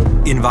is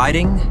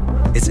inviting,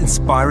 it's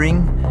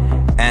inspiring,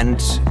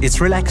 and it's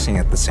relaxing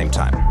at the same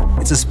time.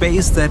 It's a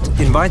space that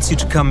invites you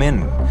to come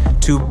in,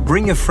 to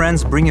bring your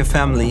friends, bring your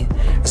family,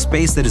 a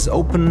space that is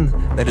open,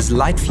 that is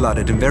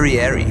light-flooded and very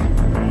airy.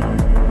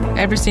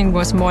 Everything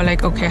was more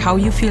like, okay, how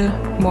you feel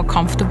more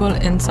comfortable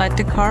inside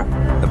the car.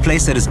 A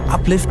place that is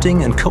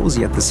uplifting and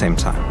cozy at the same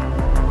time.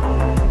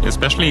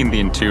 Especially in the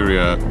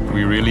interior,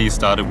 we really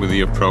started with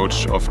the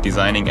approach of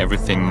designing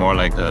everything more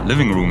like a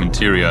living room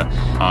interior.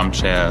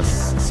 Armchairs,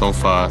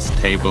 sofas,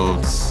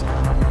 tables.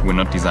 We're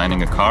not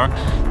designing a car,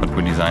 but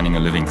we're designing a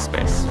living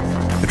space.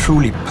 A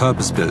truly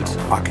purpose-built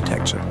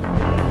architecture.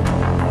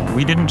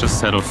 We didn't just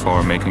settle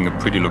for making a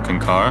pretty-looking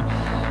car,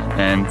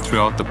 and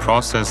throughout the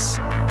process,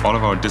 all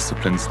of our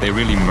disciplines, they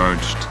really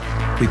merged.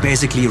 We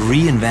basically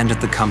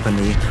reinvented the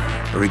company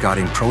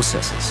regarding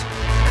processes.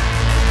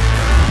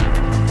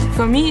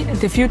 For me,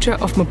 the future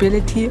of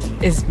mobility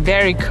is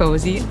very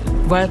cozy,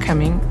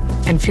 welcoming,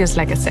 and feels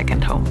like a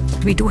second home.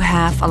 We do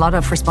have a lot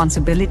of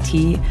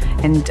responsibility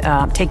and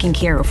taking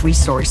care of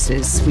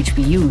resources which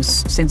we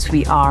use since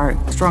we are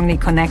strongly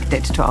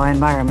connected to our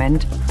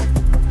environment.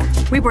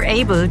 We were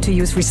able to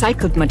use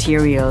recycled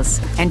materials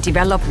and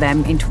develop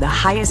them into the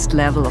highest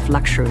level of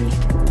luxury.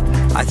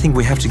 I think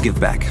we have to give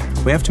back.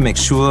 We have to make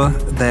sure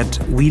that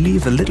we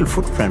leave a little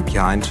footprint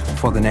behind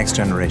for the next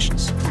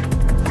generations.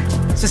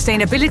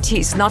 Sustainability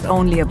is not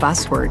only a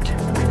buzzword,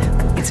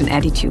 it's an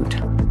attitude.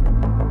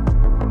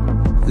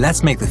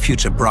 Let's make the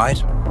future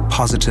bright,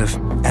 positive,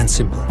 and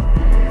simple.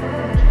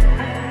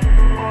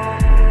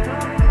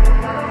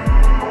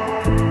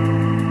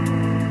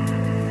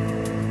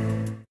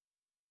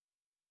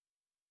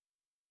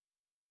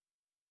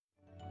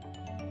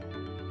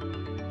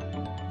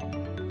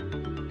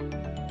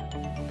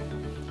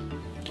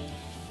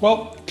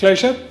 Well,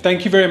 Claycia,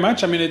 thank you very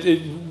much. I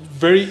mean,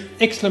 very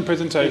excellent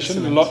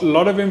presentation. A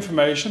lot of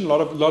information, a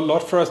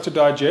lot for us to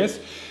digest.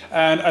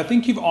 And I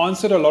think you've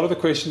answered a lot of the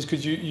questions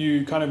because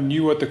you kind of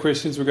knew what the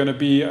questions were going to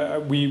be.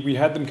 We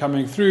had them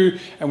coming through,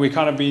 and we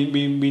kind of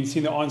been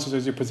seeing the answers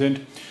as you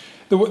present.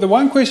 The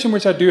one question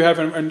which I do have,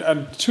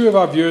 and two of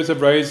our viewers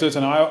have raised it,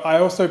 and I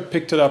also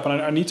picked it up,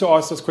 and I need to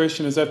ask this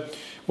question, is that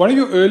one of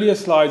your earlier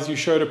slides, you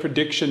showed a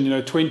prediction,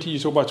 you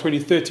talk about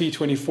 2030,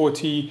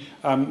 2040,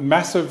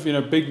 massive,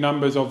 big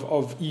numbers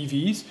of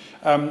EVs.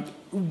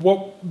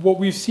 What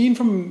we've seen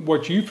from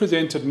what you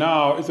presented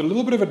now is a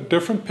little bit of a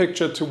different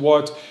picture to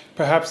what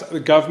perhaps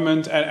the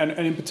government and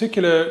in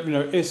particular,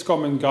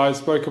 ESCOM and guys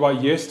spoke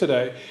about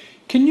yesterday.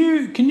 Can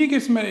you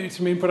give some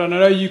input? I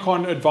know you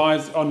can't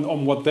advise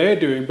on what they're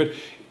doing, but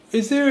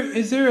is there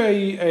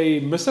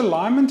a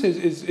misalignment?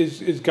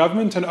 Is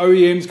government and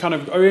OEMs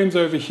OEMs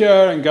over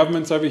here and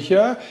governments over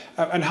here?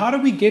 And how do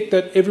we get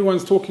that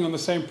everyone's talking on the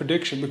same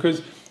prediction?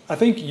 Because I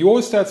think your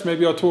stats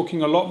maybe are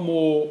talking a lot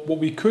more what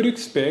we could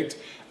expect.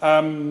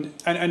 And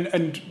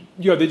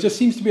there just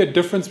seems to be a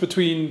difference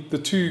between the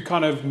two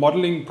kind of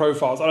modeling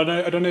profiles. I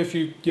don't know if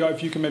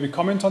you can maybe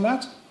comment on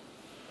that.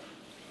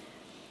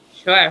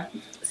 Sure.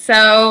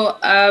 So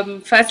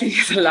firstly,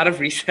 there's a lot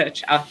of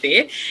research out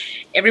there.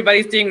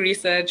 Everybody's doing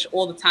research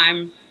all the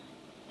time.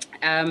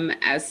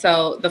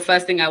 So the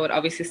first thing I would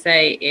obviously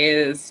say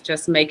is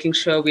just making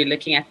sure we're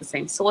looking at the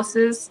same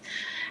sources.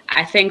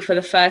 I think for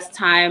the first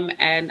time,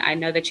 and I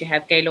know that you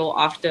have Gaylor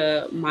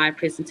after my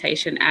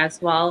presentation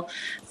as well.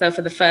 So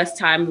for the first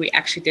time, we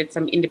actually did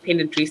some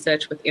independent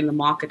research within the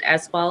market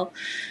as well.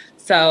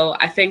 So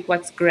I think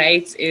what's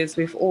great is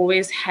we've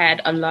always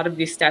had a lot of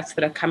these stats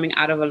that are coming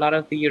out of a lot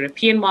of the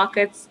European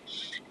markets.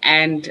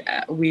 And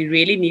we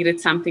really needed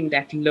something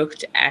that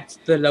looked at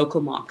the local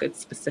market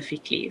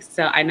specifically.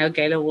 So I know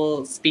Gaylor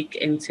will speak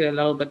into a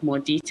little bit more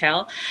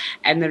detail.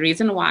 And the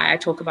reason why I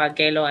talk about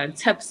Gaylor and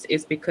TIPS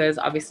is because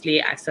obviously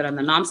I sit on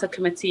the NAMSA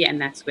committee, and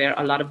that's where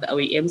a lot of the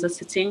OEMs are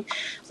sitting.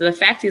 So the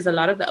fact is a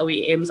lot of the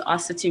OEMs are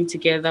sitting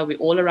together. We're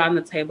all around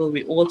the table.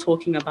 We're all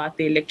talking about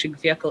the electric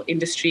vehicle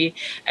industry.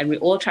 And we're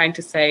all trying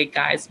to say,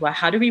 guys, well,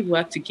 how do we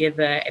work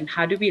together and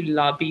how do we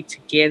lobby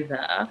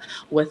together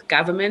with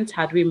government?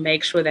 How do we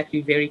make sure that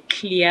we're very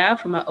clear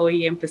from an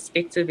OEM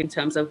perspective in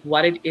terms of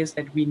what it is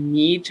that we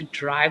need to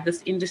drive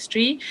this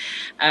industry?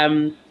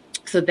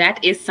 So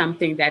that is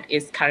something that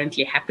is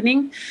currently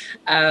happening.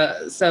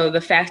 So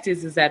the fact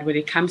is that when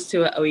it comes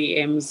to an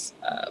OEM's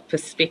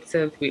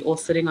perspective, we're all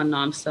sitting on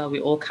NAMSA,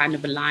 we're all kind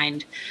of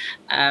aligned.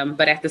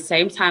 But at the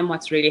same time,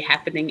 what's really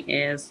happening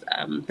is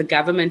the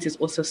government is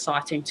also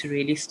starting to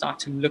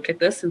look at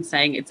this and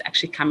saying it's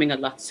actually coming a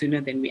lot sooner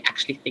than we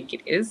actually think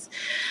it is.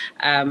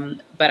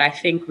 But I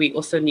think we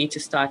also need to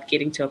start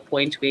getting to a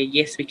point where,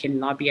 yes, we can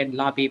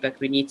lobby, but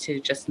we need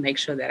to just make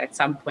sure that at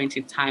some point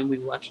in time,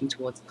 we're working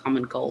towards a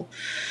common goal.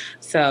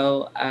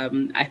 So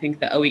I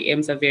think the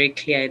OEMs are very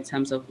clear in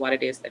terms of what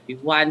it is that we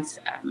want,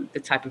 the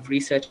type of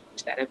research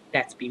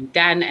that's been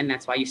done, and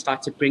that's why you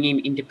start to bring in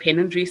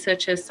independent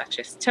researchers such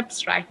as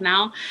TIPS right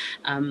now.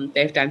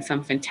 They've done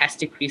some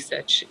fantastic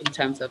research in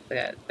terms of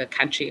the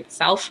country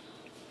itself.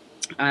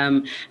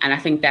 And I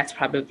think that's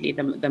probably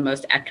the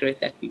most accurate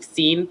that we've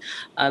seen.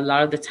 A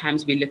lot of the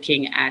times we're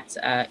looking at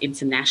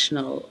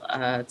international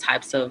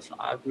types of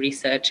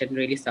research and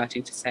really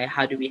starting to say,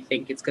 how do we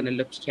think it's going to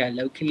look here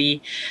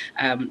locally?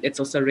 It's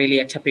also really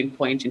a tipping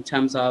point in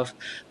terms of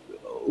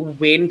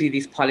when do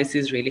these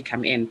policies really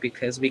come in?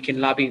 Because we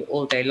can lobby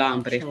all day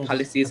long, but if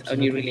policies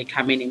only really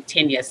come in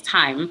 10 years'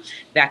 time,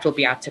 that will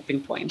be our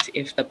tipping point.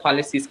 If the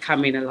policies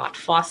come in a lot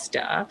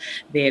faster,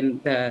 then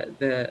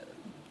the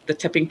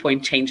tipping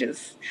point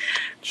changes.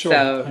 Sure,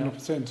 so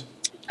 100%.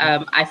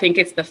 I think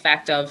it's the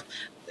fact of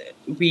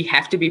we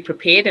have to be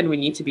prepared and we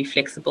need to be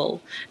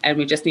flexible, and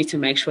we just need to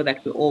make sure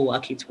that we're all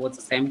working towards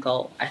the same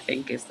goal, I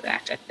think, is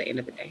that at the end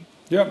of the day.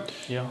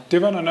 Yeah.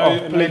 Devon, I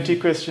know plenty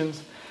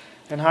questions.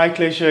 And hi,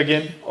 Claycia,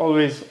 again.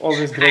 Always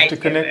great to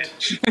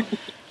connect.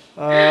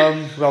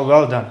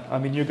 Well done. I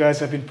mean, you guys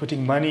have been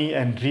putting money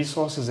and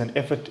resources and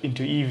effort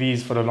into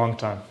EVs for a long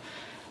time.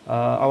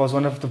 I was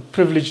one of the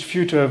privileged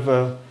few to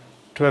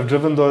have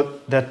driven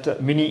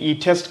that Mini E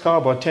test car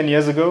about 10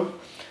 years ago,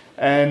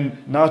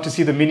 and now to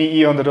see the Mini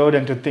E on the road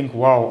and to think,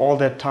 wow, all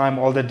that time,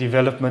 all that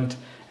development,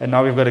 and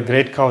now we've got a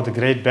great car with a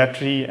great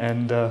battery,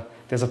 and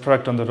there's a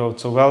product on the road.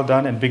 So well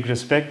done and big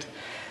respect.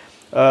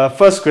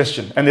 First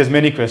question, and there's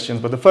many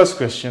questions, but the first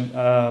question,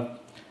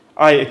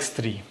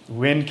 iX3,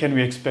 when can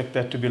we expect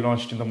that to be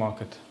launched in the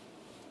market?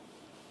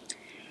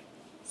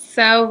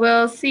 So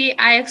we'll see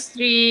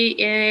iX3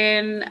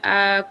 in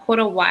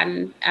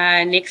Q1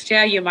 next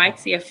year. You might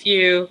see a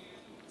few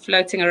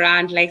floating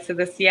around later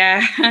this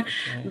year,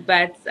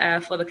 but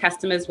for the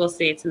customers, we'll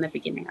see it in the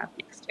beginning of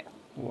next year.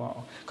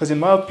 Wow. Because in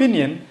my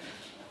opinion,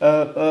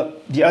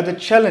 the other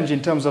challenge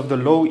in terms of the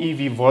low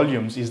EV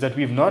volumes is that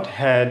we've not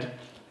had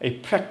a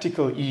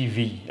practical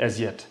EV as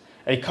yet.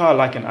 A car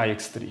like an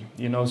iX3,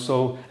 you know,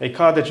 so a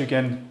car that you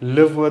can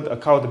live with, a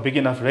car with a big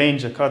enough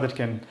range, a car that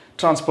can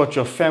transport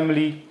your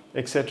family,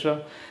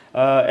 etc.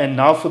 And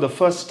now for the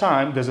first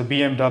time, there's a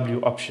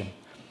BMW option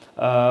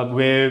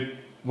where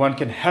one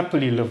can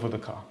happily live with a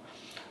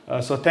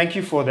car. So thank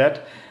you for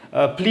that.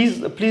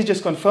 Please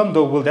just confirm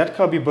though, will that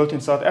car be built in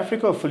South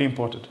Africa or fully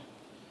imported?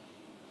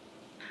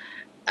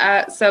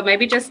 So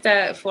maybe just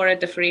for a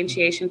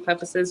differentiation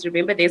purposes,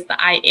 remember there's the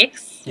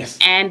iX, yes,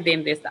 and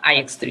then there's the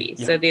iX3.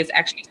 Yeah. So there's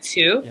actually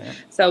two. Yeah.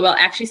 So we'll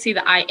actually see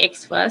the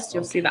iX first.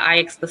 You'll see the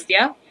iX this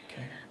year.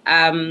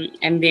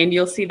 And then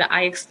you'll see the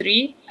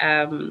iX3.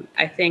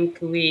 I think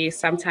we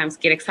sometimes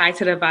get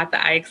excited about the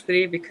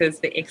iX3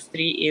 because the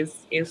X3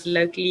 is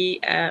locally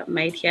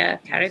made here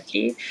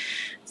currently.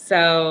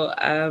 So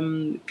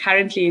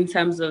currently, in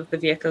terms of the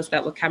vehicles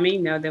that were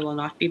coming, no, they will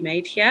not be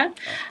made here.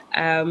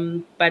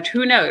 But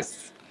who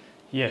knows?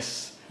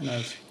 Yes. Who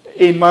knows?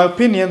 In my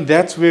opinion,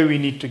 that's where we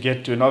need to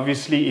get to. And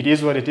obviously, it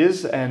is what it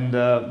is. And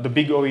the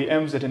big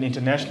OEMs at an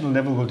international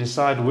level will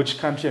decide which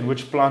country and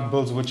which plant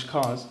builds which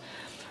cars.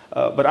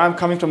 But I'm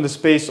coming from the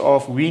space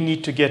of we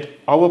need to get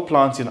our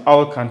plants in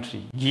our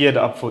country geared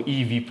up for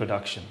EV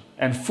production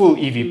and full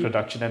EV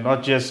production, and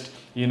not just,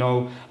 you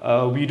know,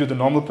 we do the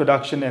normal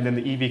production and then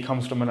the EV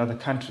comes from another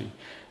country.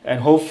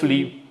 And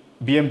hopefully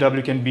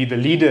BMW can be the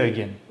leader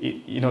again,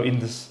 you know, in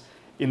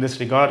this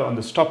regard on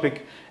this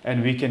topic,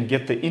 and we can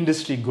get the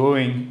industry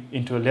going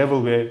into a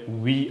level where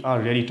we are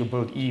ready to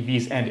build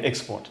EVs and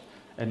export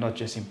and not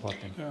just import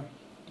them? Yeah.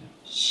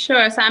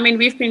 Sure. So, I mean,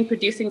 we've been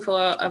producing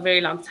for a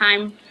very long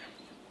time.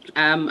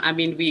 I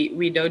mean,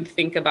 we don't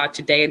think about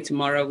today and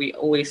tomorrow. We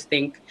always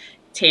think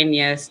 10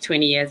 years,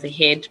 20 years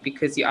ahead,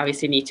 because you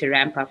obviously need to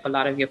ramp up a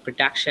lot of your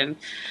production.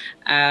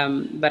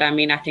 But I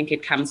mean, I think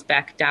it comes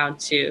back down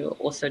to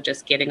also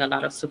just getting a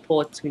lot of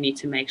support. We need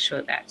to make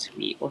sure that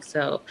we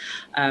also,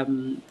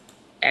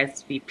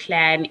 as we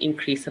plan,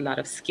 increase a lot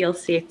of skill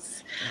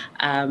sets.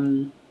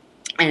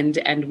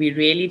 And we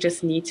really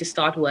just need to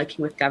start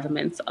working with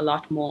governments a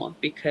lot more,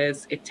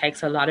 because it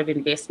takes a lot of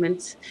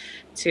investment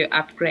to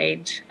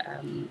upgrade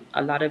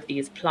a lot of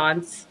these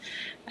plants.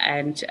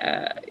 And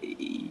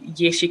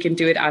yes, you can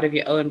do it out of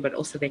your own, but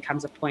also there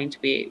comes a point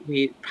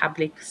where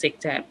public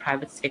sector and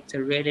private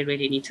sector really,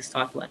 really need to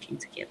start working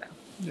together.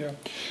 Yeah,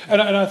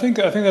 and I think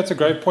that's a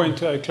great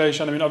point,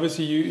 Claycia. I mean,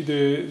 obviously,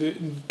 the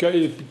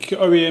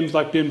OEMs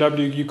like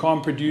BMW, you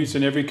can't produce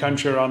in every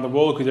country around the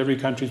world, because every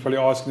country is probably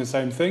asking the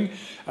same thing.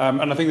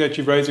 And I think that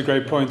you've raised a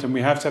great point, and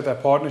we have to have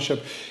that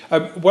partnership.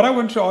 What I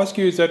wanted to ask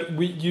you is that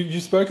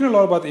you've spoken a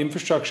lot about the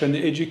infrastructure and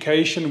the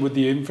education with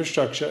the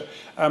infrastructure.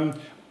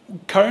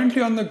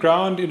 Currently on the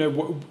ground, you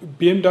know,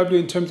 BMW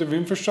in terms of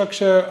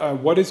infrastructure,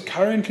 what is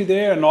currently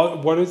there, and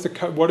what is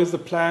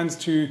the plans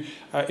to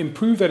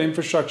improve that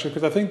infrastructure?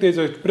 Because I think there's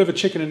a bit of a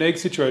chicken and egg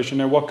situation.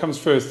 Now, what comes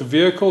first, the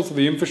vehicles or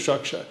the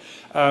infrastructure?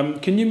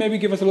 Can you maybe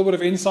give us a little bit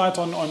of insight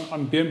on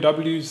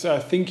BMW's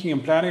thinking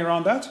and planning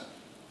around that?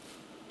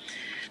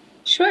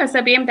 Sure.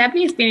 So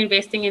BMW has been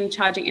investing in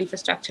charging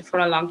infrastructure for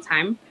a long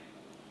time.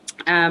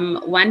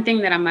 One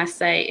thing that I must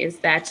say is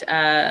that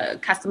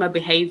customer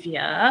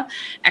behavior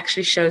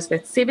actually shows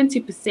that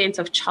 70%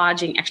 of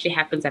charging actually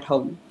happens at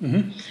home.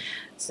 Mm-hmm.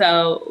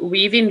 So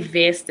we've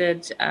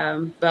invested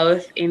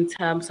both in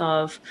terms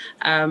of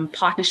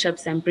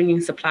partnerships and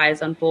bringing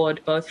suppliers on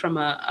board, both from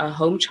a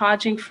home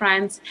charging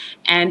front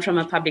and from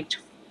a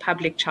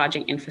public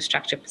charging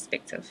infrastructure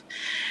perspective.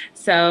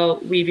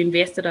 So we've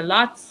invested a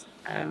lot.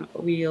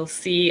 We'll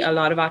see a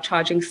lot of our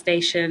charging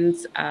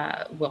stations.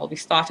 Well, we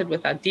started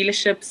with our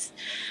dealerships.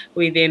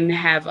 We then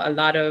have a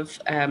lot of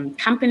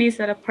companies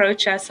that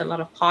approach us, a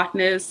lot of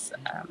partners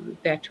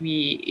that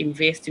we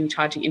invest in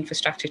charging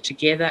infrastructure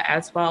together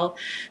as well.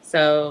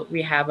 So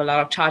we have a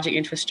lot of charging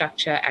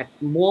infrastructure at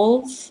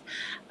malls,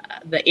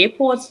 the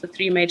airports, the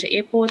 3 major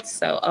airports,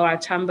 so OR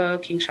Tambo,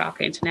 King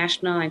Shaka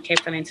International, and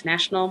Cape Town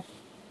International.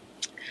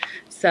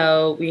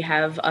 So we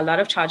have a lot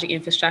of charging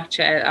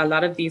infrastructure at a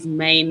lot of these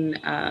main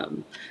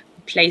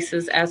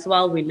places as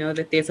well. We know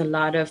that there's a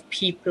lot of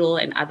people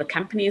and other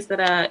companies that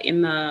are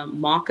in the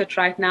market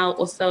right now,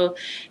 also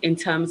in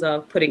terms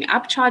of putting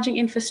up charging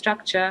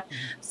infrastructure.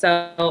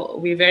 So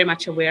we're very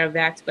much aware of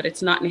that, but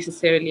it's not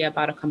necessarily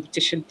about a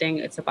competition thing.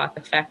 It's about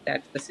the fact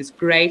that this is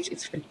great.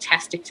 It's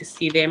fantastic to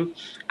see them.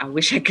 I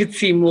wish I could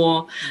see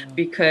more,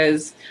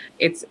 because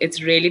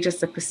it's really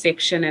just a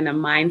perception and a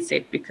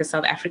mindset, because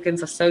South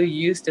Africans are so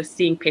used to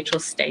seeing petrol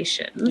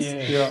stations,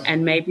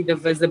 and maybe the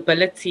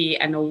visibility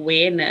and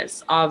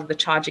awareness of the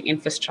charging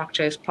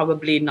infrastructure is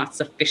probably not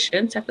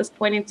sufficient at this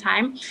point in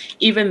time,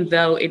 even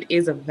though it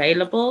is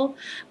available.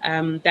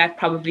 That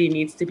probably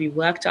needs to be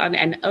worked on,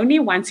 and only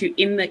once you're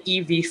in the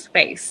EV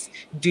space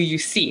do you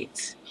see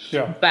it.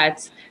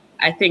 But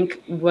I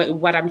think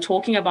what I'm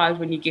talking about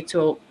when you get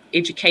to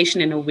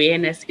education and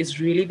awareness is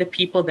really the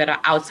people that are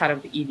outside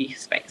of the EV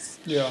space.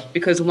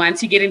 Because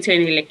once you get into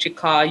an electric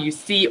car, you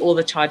see all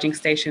the charging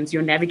stations,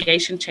 your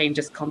navigation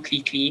changes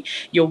completely,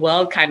 your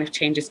world kind of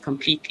changes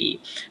completely.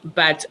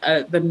 But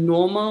the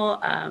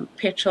normal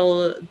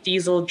petrol,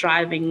 diesel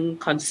driving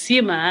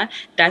consumer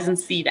doesn't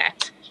see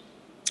that.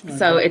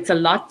 So it's a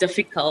lot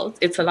difficult.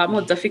 It's a lot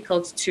more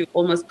difficult to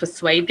almost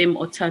persuade them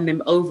or turn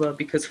them over,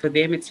 because for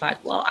them it's like,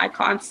 well, I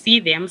can't see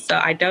them, so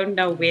I don't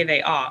know where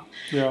they are.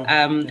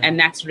 And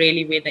that's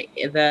really where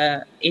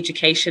the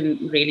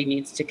education really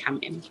needs to come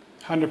in.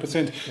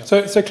 100%.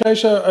 So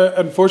Claycia,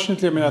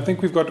 unfortunately, I mean, I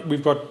think we've got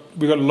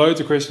loads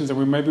of questions,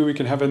 and maybe we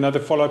can have another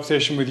follow-up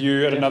session with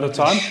you at another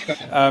time.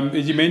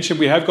 As you mentioned,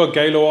 we have got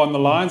Gaylor on the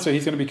line, so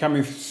he's going to be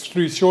coming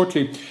through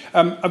shortly.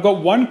 I've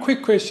got one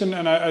quick question,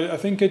 and I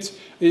think it's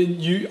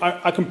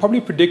I can probably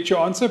predict your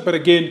answer, but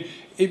again,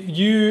 if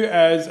you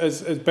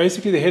as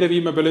basically the head of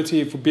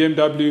e-mobility for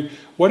BMW,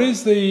 what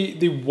is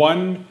the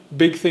one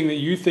big thing that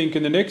you think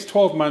in the next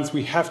 12 months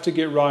we have to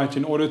get right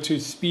in order to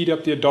speed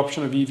up the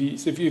adoption of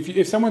EVs?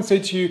 If someone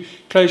said to you,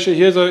 Claycia,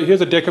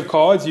 here's a deck of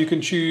cards, you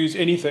can choose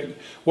anything.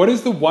 What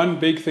is the one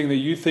big thing that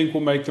you think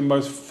will make the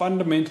most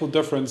fundamental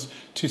difference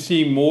to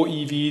seeing more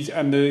EVs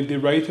and the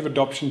rate of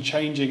adoption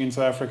changing in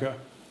South Africa?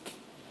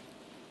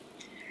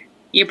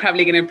 You're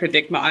probably going to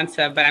predict my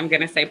answer, but I'm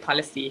going to say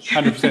policy.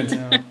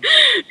 100%.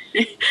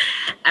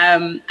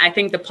 I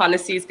think the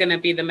policy is going to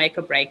be the make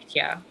or break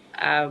here.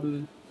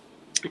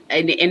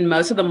 In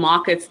most of the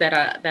markets that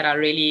are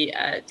really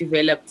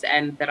developed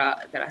and that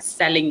are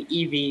selling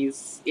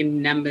EVs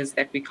in numbers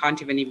that we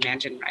can't even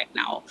imagine right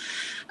now,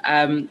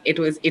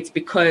 it's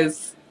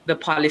because the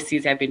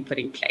policies have been put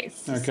in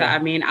place. So I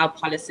mean, our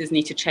policies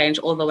need to change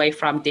all the way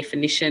from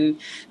definition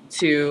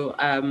to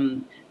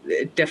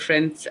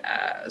different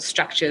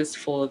structures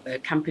for the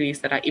companies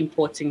that are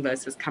importing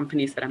versus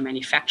companies that are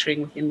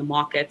manufacturing within the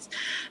markets.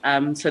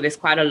 So there's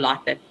quite a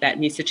lot that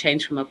needs to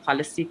change from a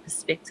policy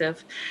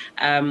perspective.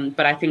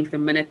 But I think the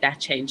minute that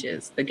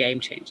changes, the game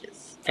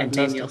changes. Fantastic. And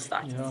then you'll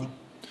start to see.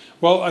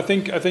 Well, I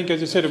think as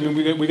you said, I mean,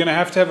 we're going to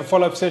have a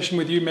follow-up session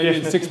with you maybe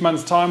in 6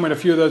 months' time when a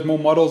few of those more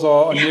models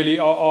are nearly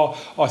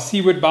are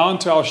seaward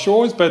bound to our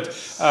shores. But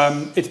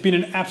it's been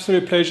an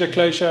absolute pleasure,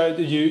 Claycia.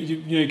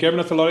 You given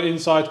us a lot of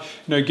insight,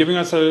 giving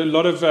us a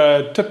lot of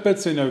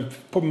tidbits,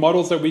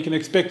 models that we can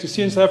expect to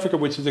see in South Africa,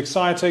 which is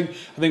exciting.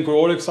 I think we're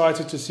all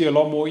excited to see a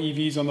lot more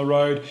EVs on the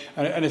road,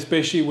 and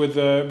especially with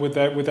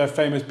that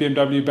famous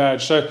BMW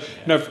badge. So,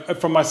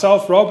 from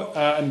myself, Rob,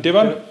 and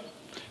Devon,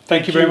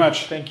 thank you very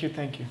much. Thank you.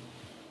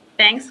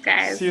 Thanks,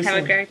 guys. Have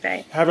a great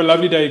day. Have a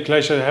lovely day,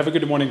 Claycia. Have a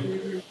good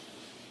morning.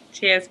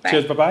 Cheers. Bye.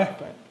 Cheers. Bye-bye.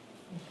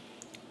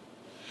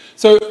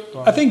 So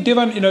I think,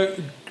 Devon,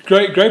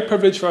 great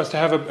privilege for us to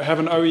have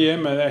an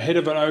OEM, a head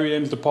of an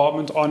OEM's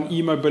department on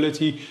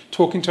e-mobility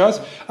talking to us.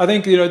 I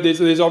think,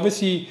 there's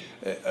obviously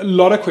a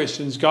lot of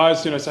questions,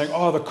 guys, saying,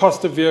 the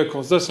cost of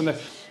vehicles, this and that.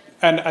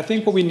 And I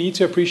think what we need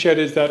to appreciate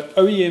is that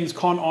OEMs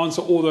can't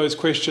answer all those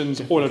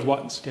questions all at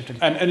once.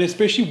 And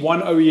especially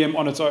one OEM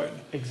on its own.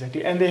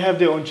 Exactly. And they have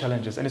their own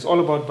challenges. And it's all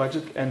about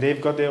budget. And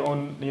they've got their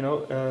own,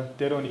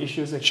 their own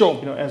issues,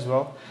 as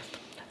well.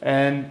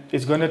 And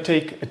it's going to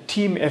take a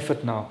team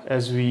effort now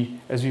as we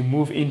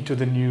move into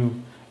the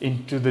new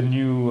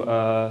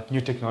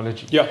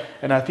technology. Yeah.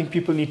 And I think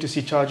people need to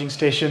see charging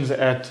stations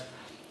at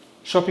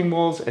shopping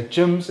malls, at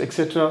gyms,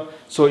 etc.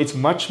 So it's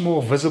much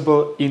more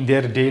visible in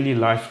their daily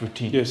life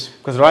routine. Yes.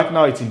 Because right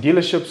now it's in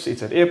dealerships,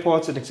 it's at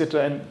airports, and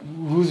etc. And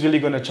who's really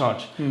going to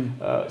charge?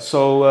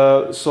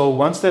 So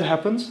once that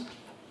happens,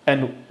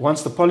 and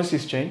once the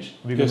policies change,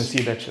 we're going to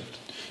see that shift.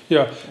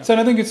 Yeah. So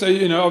I think it's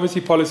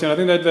obviously policy, and I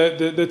think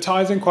that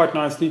ties in quite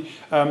nicely.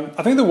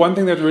 I think the one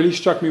thing that really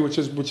struck me, which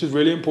is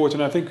really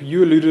important, I think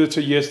you alluded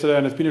to yesterday,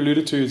 and it's been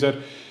alluded to, is that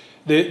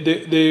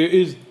there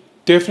is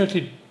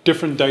definitely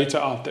different data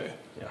out there.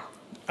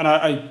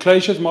 And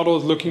Claycia's model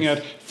is looking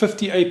at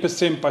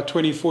 58% by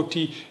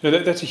 2040.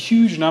 That's a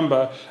huge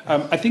number.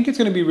 I think it's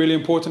going to be really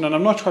important, and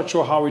I'm not quite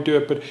sure how we do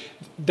it, but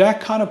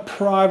that kind of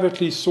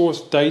privately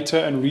sourced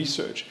data and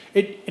research,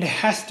 it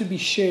has to be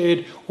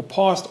shared or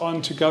passed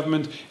on to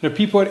government.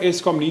 People at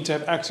Eskom need to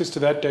have access to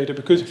that data,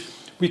 because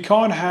we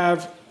can't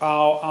have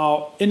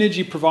our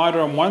energy provider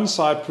on one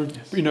side,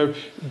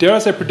 dare I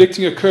say,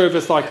 predicting a curve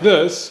that's like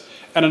this,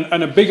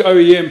 and a big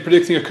OEM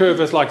predicting a curve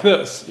that's like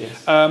this.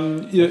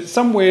 Yes.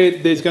 Somewhere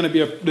there's going to be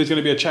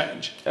a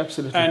change.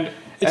 Absolutely. And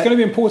it's going to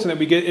be important that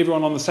we get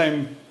everyone on the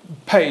same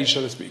page,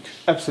 so to speak.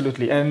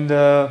 Absolutely. And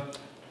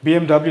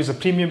BMW is a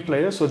premium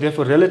player, so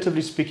therefore,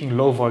 relatively speaking,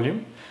 low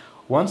volume.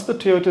 Once the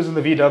Toyotas and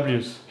the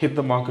VWs hit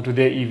the market with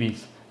their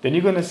EVs, then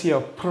you're going to see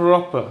a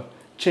proper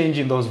change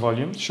in those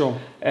volumes. Sure.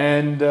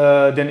 And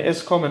then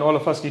Eskom and all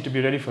of us need to be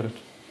ready for it.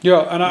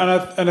 Yeah,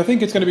 and I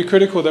think it's going to be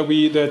critical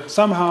that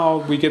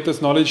somehow we get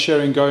this knowledge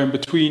sharing going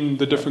between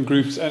the different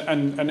groups,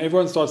 and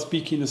everyone starts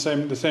speaking the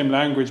same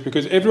language,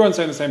 because everyone's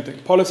saying the same thing: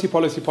 policy.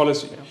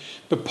 Yeah.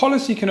 But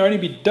policy can only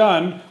be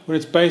done when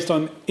it's based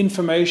on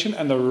information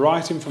and the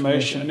right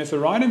information. And if the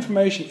right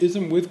information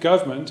isn't with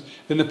government,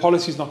 then the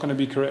policy is not going to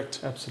be correct.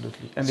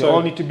 Absolutely. And they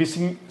all need to be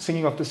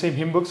singing off the same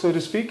hymn book, so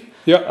to speak.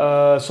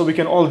 Yeah. So we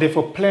can all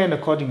therefore plan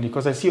accordingly,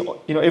 because I see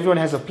everyone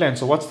has a plan.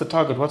 So what's the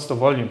target? What's the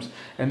volumes?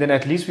 And then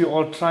at least we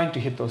all trying to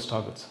hit those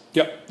targets.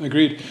 Yeah,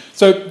 agreed.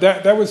 So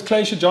that was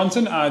Claycia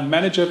Johnson,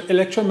 Manager of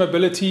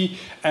Electro-Mobility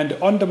and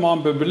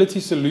On-Demand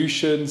Mobility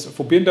Solutions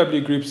for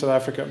BMW Group South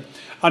Africa.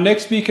 Our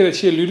next speaker that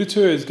she alluded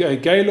to is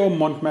Gaylor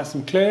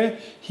Montmasson-Clare.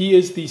 He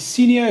is the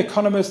Senior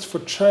Economist for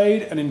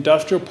Trade and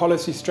Industrial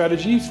Policy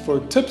Strategies for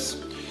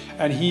TIPS,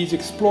 and he's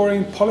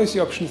exploring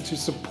policy options to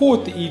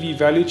support the EV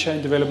value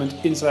chain development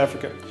in South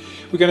Africa.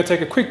 We're going to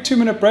take a quick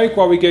 2-minute break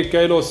while we get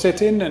Gaylor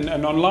set in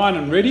and online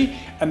and ready,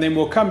 and then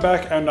we'll come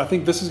back, and I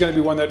think this is going to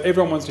be one that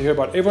everyone wants to hear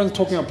about. Everyone's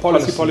talking about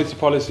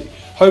policy.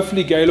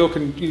 Hopefully Gaylor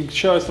can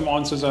show us some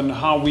answers on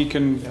how we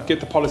can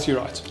get the policy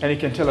right. And he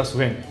can tell us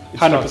when.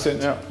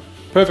 100%. Yeah.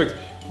 Perfect.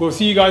 We'll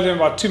see you guys in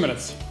about 2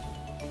 minutes.